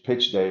pitch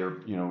day,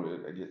 or,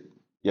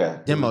 yeah, it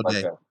was Demo like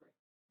day,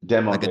 a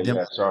demo like a day. demo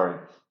Yeah, day. sorry.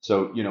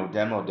 So,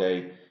 demo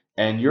day,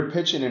 and you're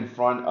pitching in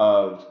front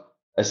of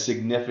a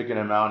significant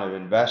amount of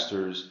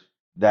investors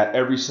that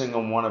every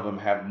single one of them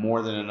have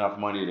more than enough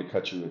money to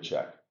cut you a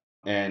check.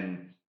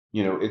 And,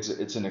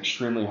 it's an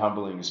extremely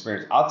humbling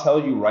experience. I'll tell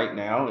you right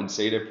now, and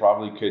Seda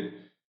probably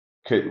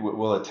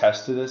will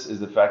attest to this, is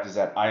the fact is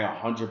that I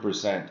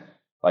 100%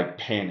 like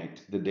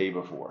panicked the day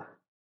before.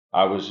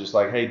 I was just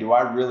like, hey, do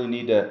I really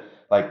need to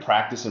like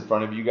practice in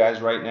front of you guys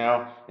right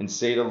now? And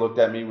Seda looked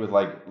at me with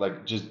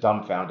like just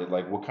dumbfounded,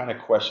 like what kind of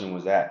question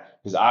was that?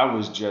 Because I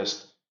was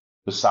just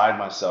beside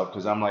myself,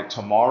 because I'm like,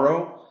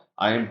 tomorrow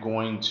I am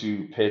going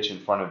to pitch in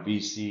front of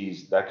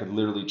VCs that could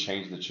literally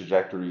change the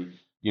trajectory,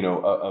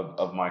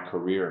 of my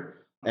career.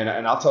 And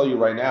I'll tell you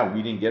right now,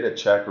 we didn't get a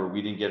check, or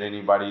we didn't get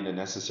anybody to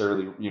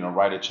necessarily,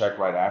 write a check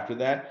right after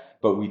that,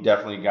 but we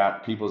definitely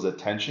got people's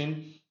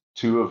attention,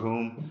 two of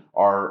whom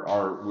are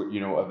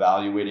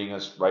evaluating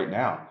us right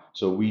now.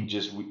 So we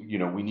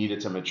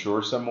needed to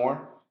mature some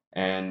more,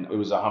 and it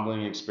was a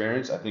humbling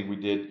experience. I think we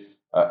did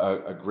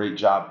a great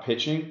job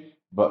pitching,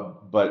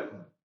 but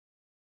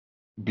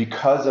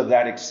because of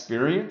that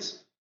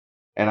experience,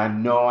 and I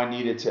knew I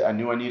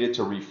needed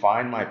to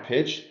refine my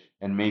pitch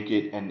and make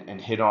it and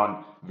hit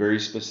on very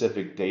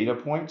specific data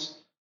points.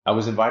 I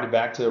was invited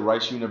back to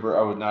Rice University.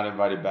 I was not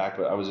invited back,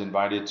 but I was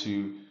invited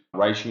to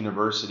Rice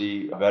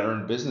University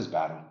Veteran Business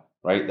Battle,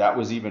 right? That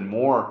was even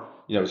more,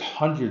 it was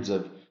hundreds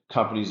of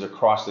companies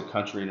across the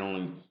country, and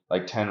only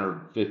like 10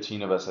 or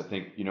 15 of us, I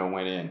think,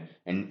 went in.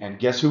 And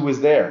guess who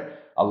was there?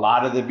 A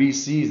lot of the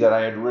VCs that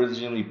I had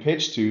originally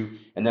pitched to.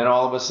 And then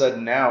all of a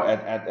sudden now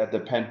at the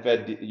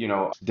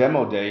PenFed,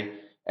 demo day,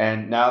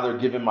 and now they're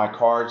giving my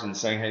cards and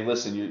saying, hey,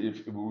 listen,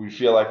 if we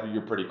feel like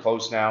you're pretty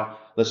close now,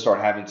 let's start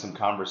having some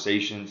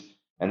conversations.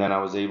 And then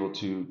I was able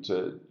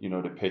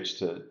to pitch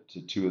to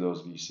two of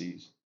those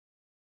VCs.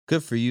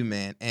 Good for you,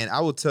 man. And I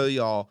will tell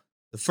y'all,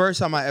 the first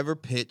time I ever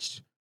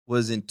pitched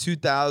was in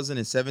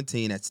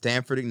 2017 at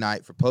Stanford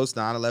Ignite for post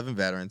 9/11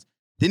 veterans.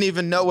 Didn't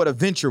even know what a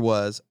venture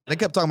was. They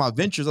kept talking about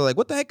ventures. I was like,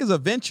 what the heck is a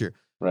venture?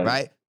 Right.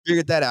 Right?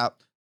 Figured that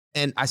out.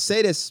 And I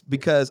say this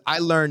because I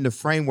learned the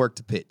framework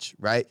to pitch,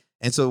 right?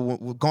 And so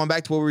going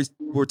back to what we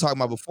were talking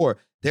about before,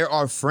 there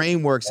are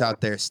frameworks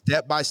out there,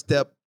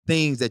 step-by-step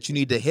things that you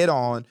need to hit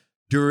on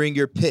during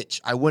your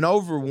pitch. I went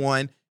over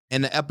one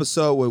in the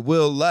episode with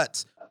Will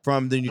Lutz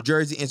from the New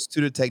Jersey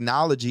Institute of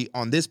Technology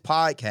on this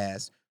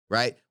podcast,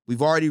 right?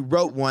 We've already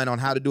wrote one on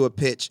how to do a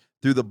pitch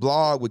through the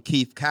blog with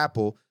Keith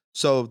Capel.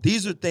 So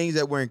these are things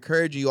that we're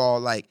encouraging you all.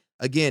 Like,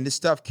 again, this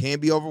stuff can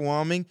be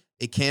overwhelming.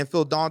 It can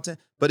feel daunting.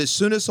 But as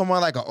soon as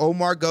someone like an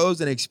Omar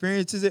goes and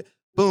experiences it,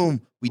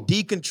 boom, we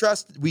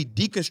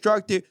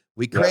deconstruct it,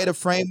 we create a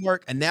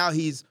framework, and now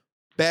he's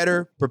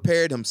better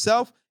prepared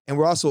himself. And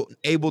we're also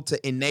able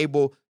to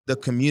enable the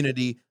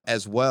community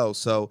as well.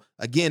 So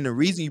again, the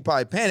reason you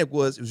probably panicked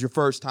was it was your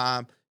first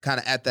time kind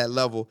of at that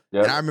level.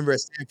 Yep. And I remember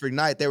at Stanford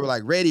Night, they were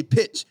like, ready,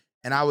 pitch.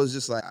 And I was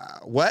just like,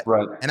 what?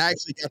 Right. And I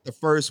actually got the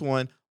first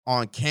one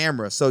on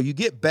camera. So you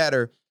get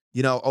better,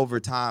 over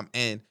time.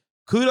 And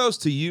kudos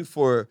to you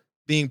for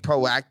being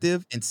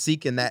proactive and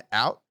seeking that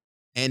out.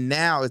 And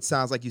now it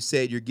sounds like you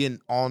said you're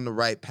getting on the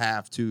right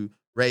path to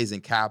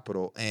raising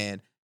capital.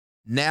 And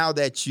now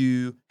that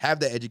you have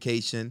the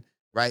education,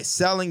 right?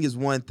 Selling is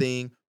one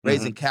thing,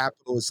 raising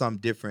capital is something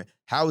different.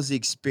 How is the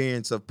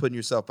experience of putting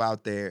yourself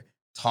out there,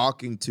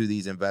 talking to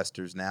these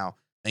investors now,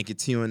 and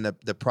continuing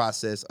the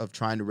process of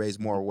trying to raise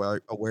more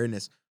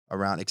awareness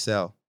around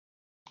Accel?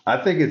 I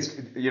think it's,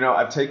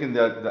 I've taken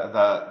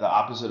the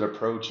opposite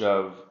approach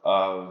of,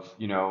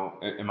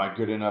 am I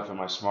good enough? Am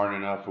I smart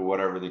enough? Or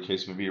whatever the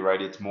case may be, right?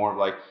 It's more of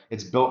like,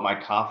 it's built my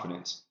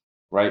confidence,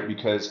 right?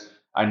 Because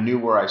I knew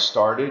where I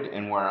started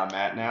and where I'm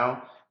at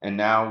now. And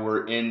now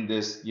we're in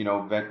this,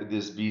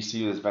 this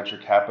VC, this venture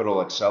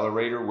capital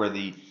accelerator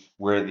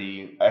where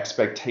the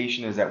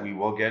expectation is that we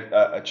will get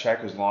a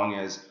check as long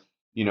as,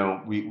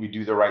 we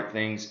do the right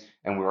things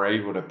and we were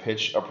able to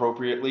pitch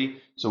appropriately.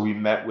 So we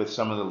met with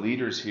some of the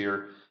leaders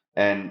here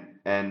and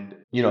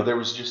there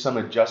was just some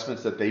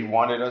adjustments that they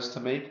wanted us to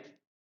make,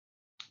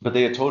 but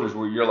they had told us,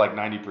 well, you're like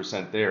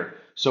 90% there.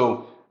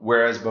 So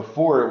whereas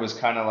before it was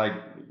kind of like,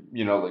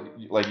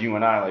 like you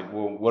and I, like,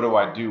 well, what do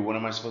I do? What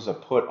am I supposed to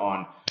put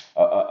on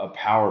a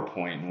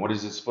PowerPoint? And what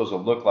is it supposed to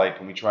look like?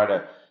 And we try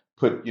to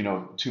put,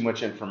 too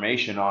much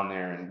information on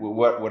there and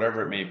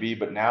whatever it may be.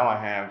 But now I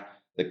have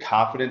the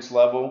confidence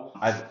level.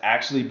 I've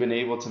actually been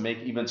able to make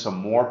even some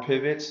more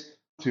pivots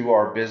to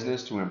our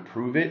business to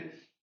improve it.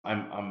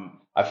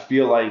 I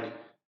feel like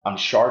I'm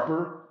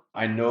sharper.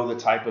 I know the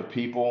type of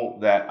people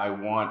that I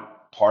want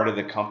part of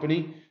the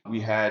company. We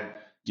had,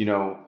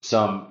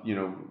 some,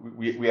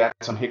 we had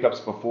some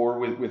hiccups before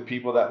with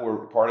people that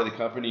were part of the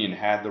company and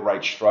had the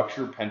right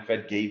structure.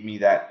 PenFed gave me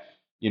that,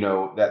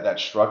 that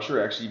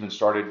structure. Actually even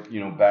started,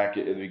 back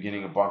at the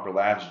beginning of Bunker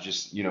Labs,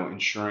 just,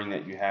 ensuring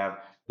that you have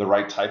the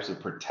right types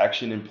of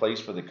protection in place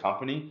for the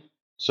company.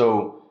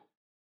 So,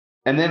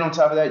 and then on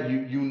top of that,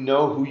 you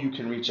know who you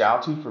can reach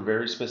out to for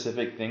very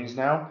specific things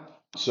now.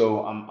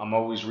 So I'm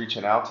always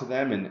reaching out to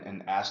them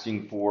and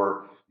asking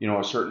for,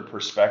 a certain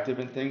perspective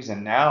and things.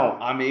 And now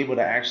I'm able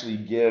to actually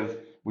give,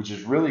 which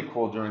is really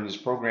cool during this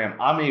program,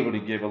 I'm able to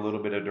give a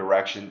little bit of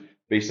direction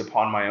based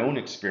upon my own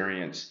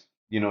experience,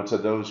 to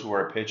those who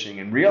are pitching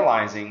and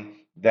realizing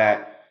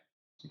that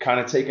kind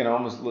of taking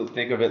almost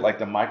think of it like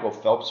the Michael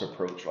Phelps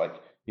approach. Like,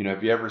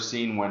 have you ever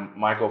seen when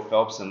Michael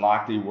Phelps and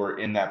Lockley were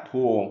in that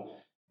pool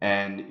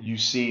and you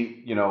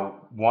see,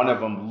 one of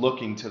them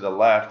looking to the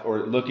left or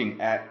looking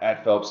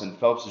at Phelps and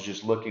Phelps is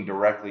just looking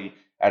directly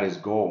at his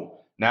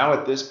goal. Now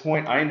at this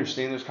point, I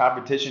understand there's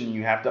competition and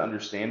you have to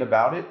understand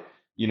about it,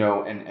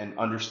 and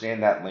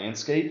understand that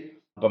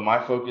landscape. But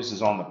my focus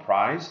is on the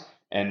prize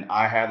and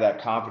I have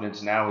that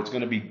confidence now. It's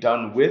going to be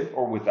done with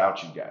or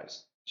without you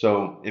guys.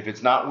 So if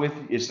it's not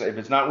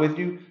with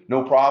you,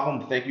 no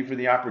problem. Thank you for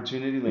the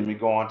opportunity. Let me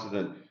go on to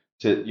the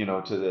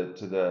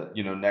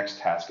next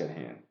task at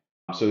hand.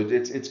 So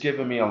it's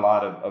given me a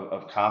lot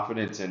of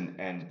confidence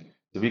and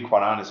to be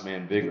quite honest,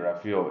 man, vigor. I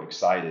feel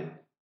excited,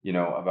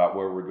 about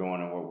where we're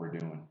going and what we're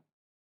doing.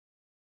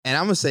 And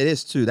I'm gonna say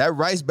this too: that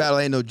rice battle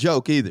ain't no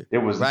joke either. It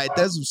was right.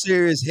 There's some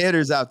serious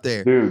hitters out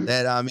there, dude.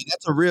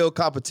 That's a real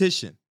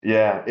competition.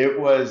 Yeah, it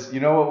was.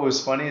 What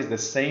was funny is the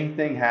same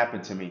thing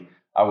happened to me.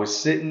 I was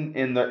sitting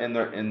in the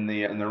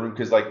room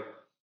because like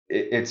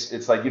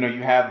it's like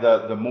you have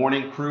the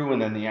morning crew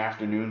and then the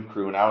afternoon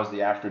crew, and I was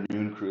the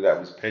afternoon crew that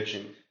was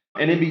pitching.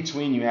 And in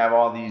between, you have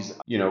all these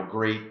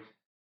great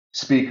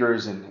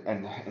speakers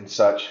and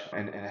such,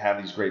 and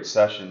have these great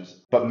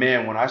sessions. But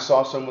man, when I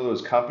saw some of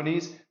those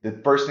companies, the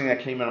first thing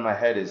that came into my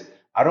head is,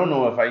 I don't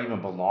know if I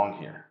even belong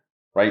here,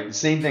 right? The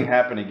same thing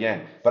happened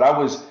again. But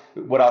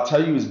what I'll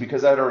tell you is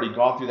because I'd already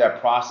gone through that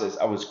process,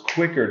 I was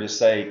quicker to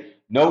say,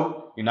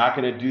 nope, you're not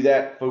going to do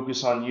that.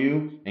 Focus on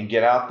you and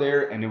get out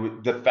there.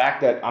 And the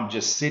fact that I'm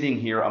just sitting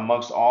here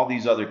amongst all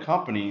these other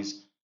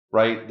companies,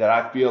 right, that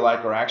I feel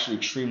like are actually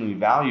extremely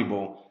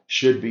valuable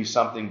should be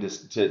something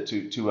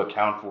to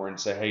account for and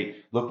say, hey,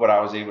 look what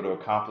I was able to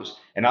accomplish.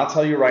 And I'll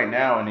tell you right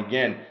now, and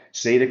again,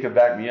 Seda could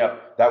back me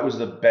up, that was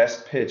the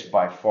best pitch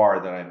by far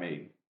that I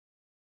made.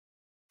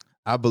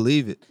 I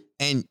believe it.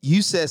 And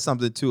you said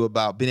something too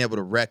about being able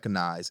to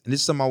recognize, and this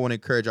is something I want to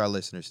encourage our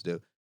listeners to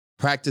do.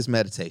 practice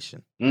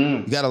meditation.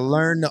 Mm. You got to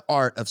learn the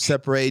art of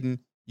separating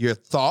your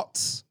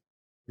thoughts,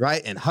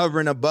 right? And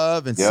hovering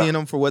above and seeing Yep.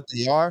 them for what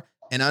they are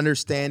and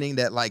understanding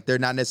that like they're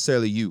not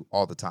necessarily you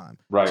all the time.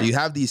 So Right. you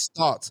have these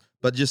thoughts,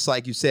 but just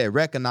like you said,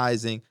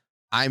 recognizing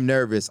I'm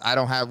nervous, I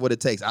don't have what it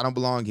takes, I don't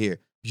belong here.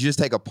 You just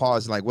take a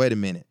pause and like, wait a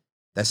minute,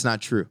 that's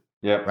not true,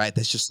 Yep. right?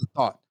 That's just a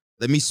thought.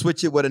 Let me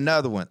switch it with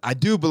another one. I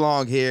do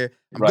belong here.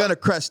 I'm Right. going to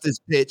crush this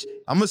pitch.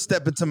 I'm going to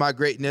step into my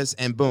greatness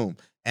and boom.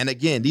 And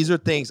again, these are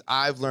things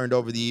I've learned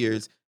over the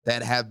years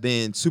that have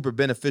been super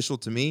beneficial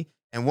to me.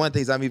 And one of the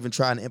things I'm even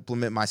trying to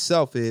implement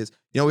myself is,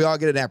 we all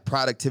get in that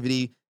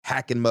productivity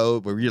hacking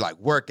mode where you're like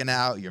working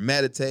out, you're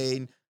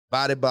meditating,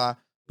 blah, blah,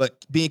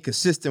 but being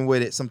consistent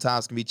with it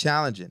sometimes can be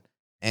challenging.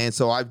 And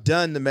so I've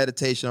done the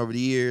meditation over the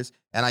years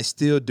and I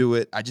still do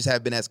it. I just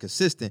haven't been as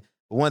consistent.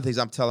 But one of the things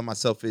I'm telling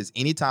myself is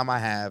anytime I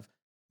have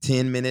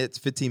 10 minutes,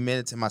 15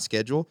 minutes in my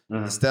schedule,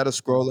 instead of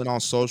scrolling on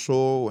social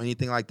or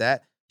anything like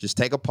that, just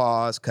take a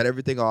pause, cut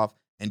everything off,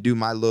 and do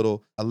my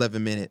little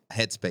 11-minute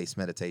headspace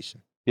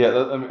meditation.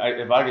 Yeah,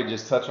 if I could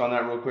just touch on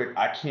that real quick,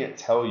 I can't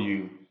tell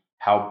you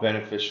how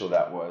beneficial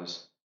that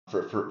was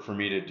for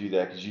me to do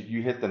that, because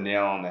you hit the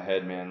nail on the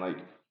head, man. Like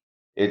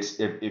it's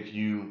if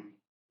you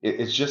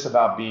it's just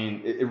about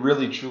being, it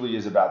really truly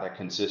is about that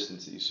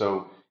consistency.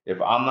 So if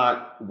I'm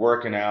not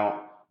working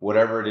out,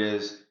 whatever it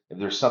is, if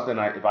there's something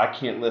if I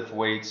can't lift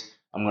weights,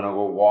 I'm gonna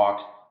go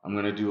walk, I'm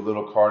gonna do a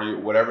little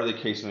cardio, whatever the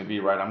case may be,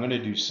 right? I'm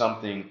gonna do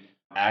something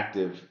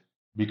active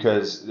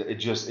because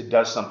it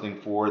does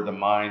something for the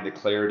mind, the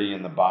clarity,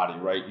 and the body,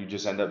 right? You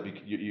just end up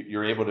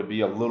you're able to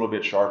be a little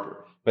bit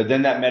sharper. But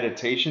then that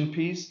meditation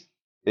piece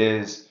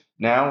is,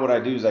 now what I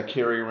do is I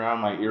carry around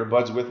my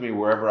earbuds with me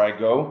wherever I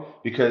go,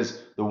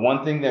 because the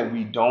one thing that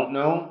we don't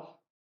know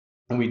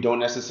and we don't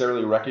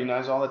necessarily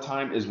recognize all the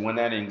time is when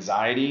that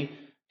anxiety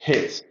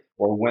hits,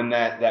 or when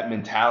that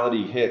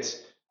mentality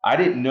hits. I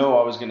didn't know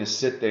I was going to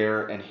sit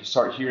there and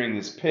start hearing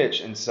this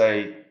pitch and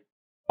say,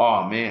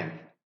 oh man,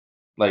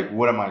 like,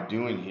 what am I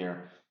doing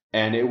here?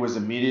 And it was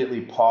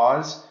immediately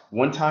pause.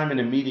 One time in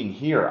a meeting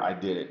here, I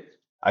did it.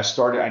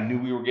 I knew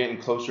we were getting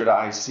closer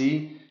to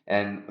IC,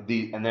 and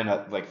then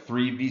like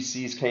 3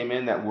 VCs came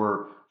in that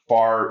were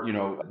far,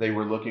 they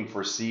were looking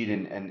for seed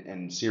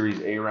and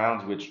Series A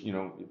rounds, which,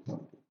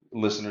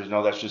 listeners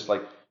know that's just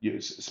like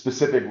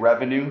specific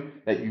revenue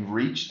that you've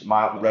reached,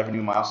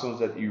 revenue milestones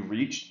that you've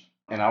reached.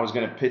 And I was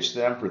going to pitch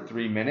them for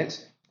 3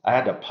 minutes. I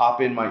had to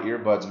pop in my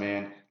earbuds,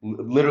 man,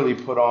 literally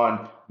put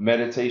on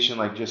meditation,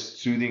 like just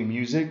soothing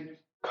music,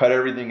 cut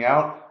everything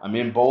out. I'm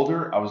in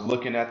Boulder. I was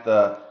looking at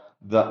the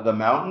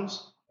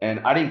mountains, and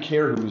I didn't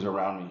care who was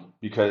around me,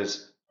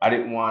 because I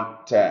didn't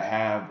want to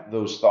have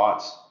those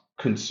thoughts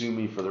consume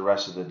me for the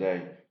rest of the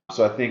day.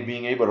 So I think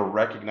being able to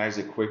recognize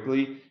it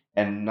quickly,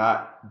 and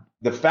not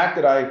the fact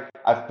that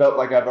I felt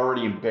like I've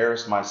already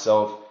embarrassed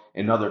myself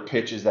in other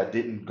pitches that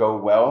didn't go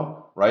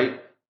well,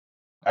 right?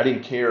 I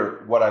didn't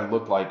care what I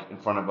looked like in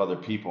front of other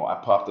people. I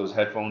popped those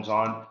headphones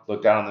on,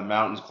 looked down on the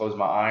mountains, closed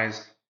my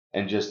eyes,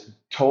 and just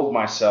told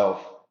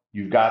myself,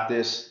 "You got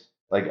this."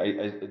 Like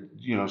I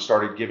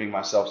started giving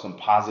myself some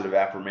positive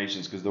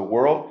affirmations, because the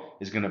world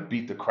is going to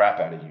beat the crap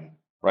out of you,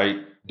 right?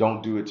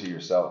 Don't do it to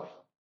yourself.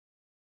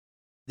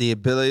 The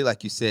ability,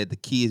 like you said, the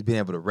key is being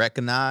able to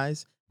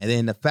recognize, and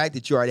then the fact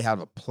that you already have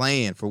a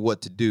plan for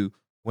what to do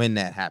when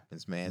that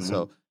happens, man. Mm-hmm.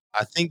 So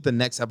I think the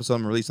next episode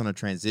I'm gonna release on a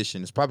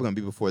transition is probably gonna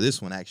be before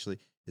this one, actually,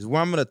 is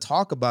where I'm gonna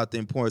talk about the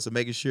importance of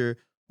making sure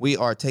we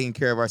are taking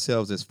care of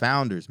ourselves as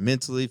founders,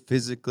 mentally,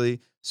 physically,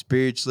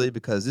 spiritually,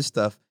 because this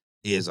stuff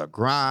is a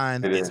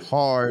grind. It It's is.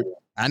 hard.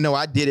 I know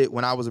I did it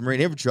when I was a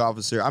Marine infantry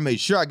officer. I made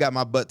sure I got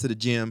my butt to the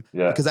gym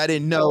Yeah. because I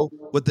didn't know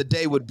what the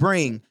day would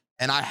bring,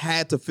 and I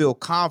had to feel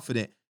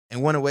confident.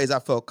 And one of the ways I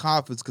felt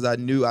confident is because I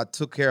knew I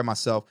took care of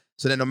myself,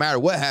 so that no matter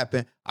what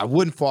happened, I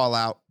wouldn't fall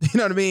out. You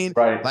know what I mean?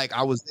 Right. Like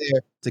I was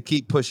there to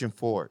keep pushing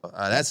forward.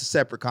 That's a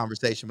separate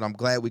conversation, but I'm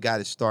glad we got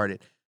it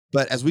started.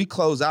 But as we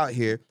close out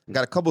here, I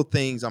got a couple of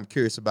things I'm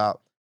curious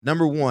about.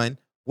 Number one,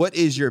 what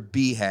is your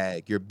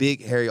BHAG, your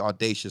big, hairy,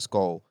 audacious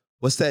goal?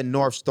 What's that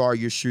North Star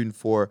you're shooting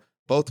for,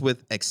 both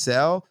with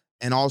Accel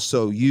and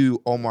also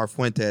you, Omar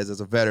Fuentes,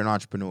 as a veteran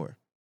entrepreneur?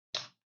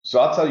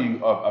 So I'll tell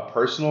you a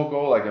personal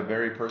goal, like a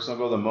very personal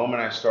goal. The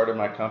moment I started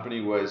my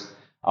company was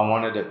I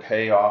wanted to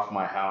pay off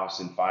my house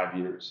in 5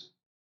 years.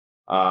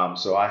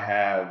 So I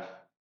have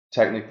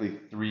technically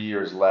 3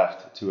 years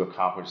left to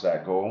accomplish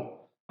that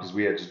goal, because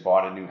we had just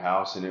bought a new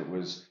house, and it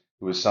was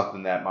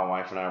something that my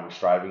wife and I were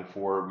striving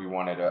for. We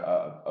wanted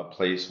a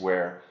place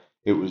where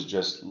it was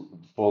just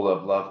full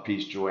of love,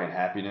 peace, joy, and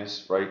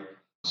happiness, right?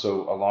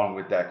 So along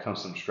with that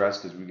comes some stress,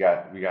 because we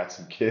got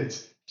some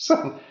kids.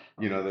 So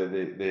they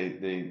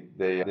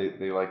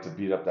like to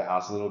beat up the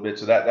house a little bit.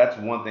 So that's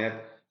one thing.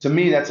 To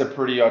me, that's a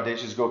pretty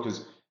audacious goal,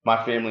 because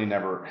my family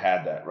never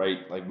had that,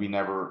 right? Like we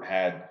never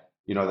had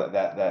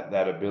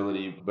that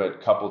ability.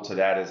 But coupled to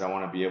that is I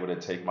want to be able to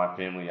take my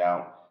family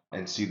out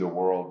and see the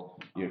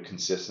world,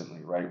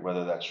 consistently, right?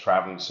 Whether that's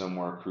traveling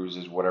somewhere,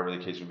 cruises, whatever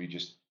the case would be,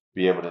 just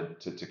be able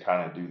to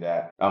kind of do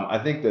that. I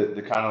think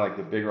the kind of like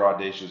the bigger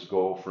audacious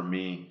goal for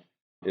me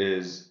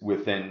is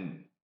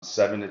within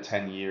 7 to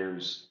 10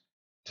 years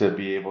to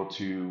be able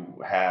to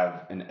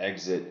have an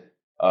exit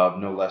of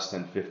no less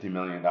than $50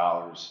 million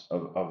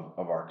of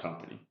our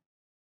company.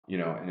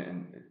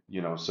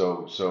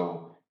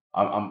 So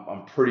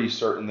I'm pretty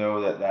certain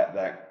though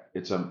that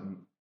it's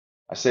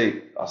I'll say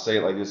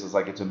it like this, is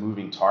like it's a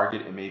moving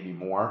target. It may be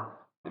more,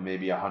 it may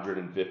be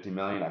 150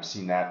 million. I've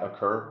seen that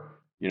occur,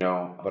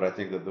 but I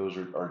think that those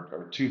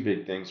are two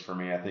big things for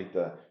me. I think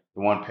the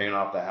one, paying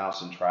off the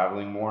house and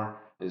traveling more,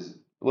 is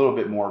a little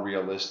bit more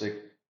realistic.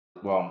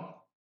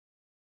 Well,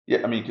 yeah,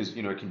 I mean, because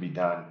it can be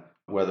done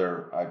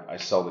whether I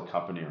sell the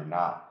company or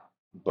not.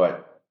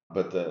 But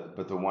the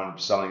one,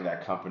 selling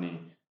that company,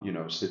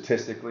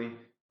 statistically,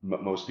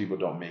 most people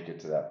don't make it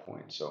to that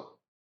point. So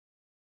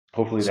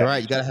hopefully That's that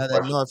right. You answers gotta your have that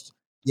question. north.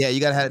 Yeah,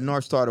 you gotta have that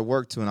North Star to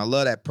work to. And I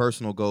love that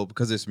personal goal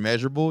because it's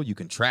measurable. You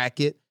can track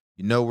it,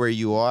 you know where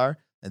you are.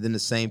 And then the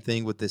same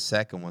thing with this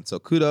second one. So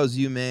kudos to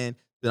you, man.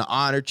 Been an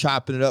honor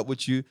chopping it up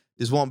with you.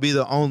 This won't be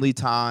the only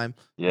time.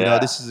 Yeah.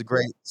 This is a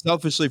great,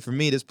 selfishly for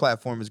me, this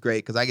platform is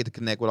great because I get to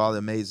connect with all the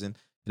amazing,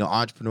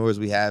 entrepreneurs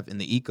we have in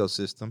the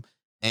ecosystem.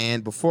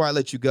 And before I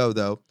let you go,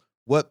 though,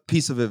 what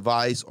piece of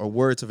advice or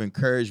words of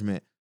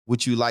encouragement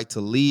would you like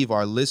to leave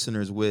our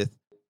listeners with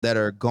that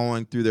are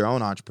going through their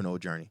own entrepreneurial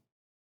journey?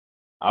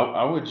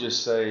 I would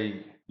just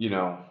say,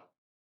 I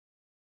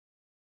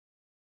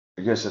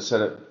guess I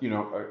said it,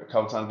 a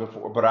couple times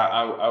before, but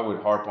I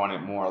would harp on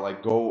it more.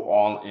 Like, go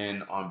all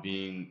in on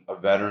being a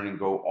veteran and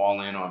go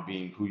all in on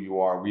being who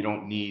you are. We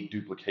don't need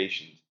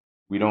duplications.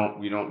 We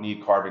don't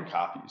need carbon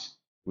copies.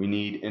 We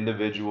need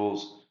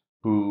individuals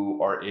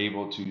who are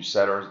able to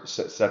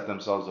set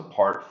themselves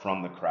apart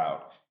from the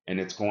crowd. And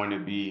it's going to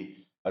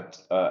be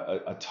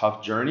a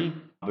tough journey,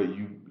 but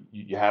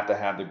you have to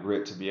have the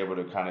grit to be able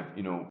to kind of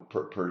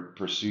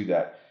pursue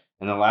that.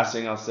 And the last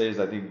thing I'll say is,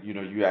 I think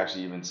you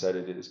actually even said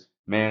it, is,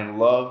 man,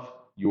 love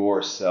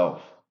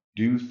yourself.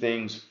 Do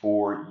things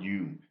for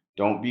you.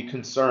 Don't be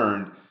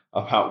concerned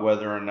about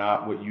whether or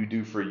not what you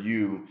do for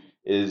you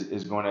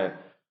is going to,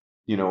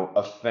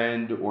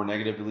 offend or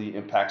negatively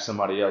impact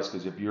somebody else.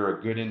 Because if you're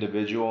a good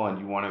individual and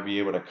you want to be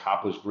able to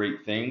accomplish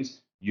great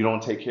things, you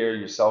don't take care of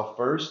yourself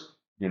first,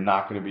 you're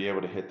not going to be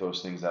able to hit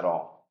those things at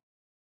all.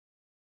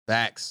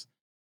 Facts.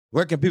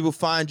 Where can people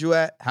find you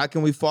at? How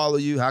can we follow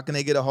you? How can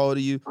they get a hold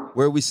of you?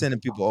 Where are we sending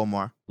people,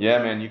 Omar?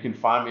 Yeah, man, you can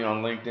find me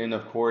on LinkedIn,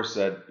 of course,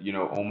 at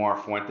Omar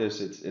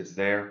Fuentes. It's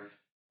there.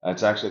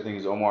 It's actually, I think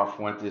it's Omar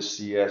Fuentes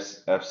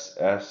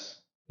CSFS.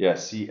 Yeah,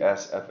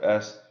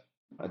 CSFS,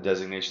 a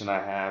designation I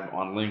have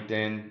on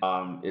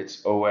LinkedIn.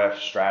 It's OF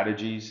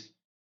Strategies.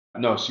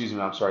 No, excuse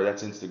me, I'm sorry,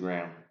 that's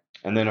Instagram.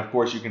 And then, of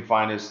course, you can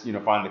find us,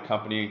 find the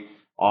company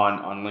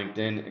on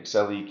LinkedIn,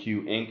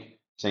 accel-EQ Inc.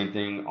 Same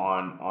thing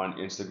on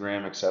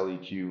Instagram,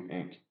 accel-EQ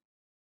Inc.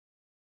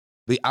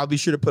 I'll be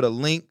sure to put a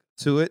link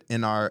to it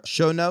in our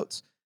show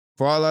notes.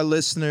 For all our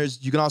listeners,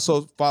 you can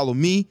also follow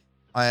me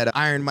at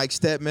Iron Mike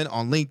Stedman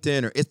on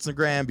LinkedIn or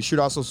Instagram. Be sure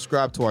to also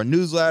subscribe to our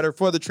newsletter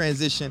for the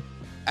transition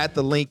at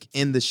the link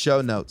in the show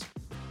notes.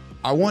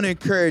 I want to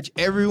encourage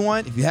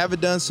everyone, if you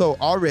haven't done so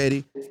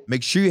already,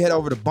 make sure you head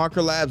over to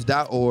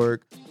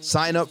bunkerlabs.org,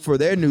 sign up for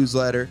their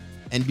newsletter,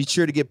 and be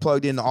sure to get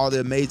plugged into all the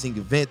amazing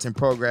events and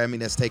programming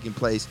that's taking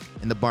place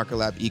in the Bunker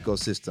Lab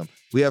ecosystem.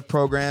 We have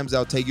programs that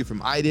will take you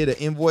from idea to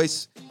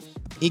invoice,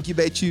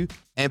 incubate you,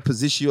 and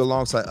position you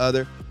alongside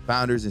other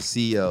founders and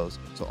CEOs.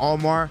 So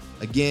Omar,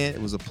 again,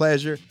 it was a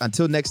pleasure.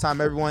 Until next time,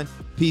 everyone,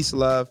 peace,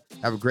 love.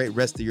 Have a great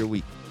rest of your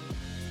week.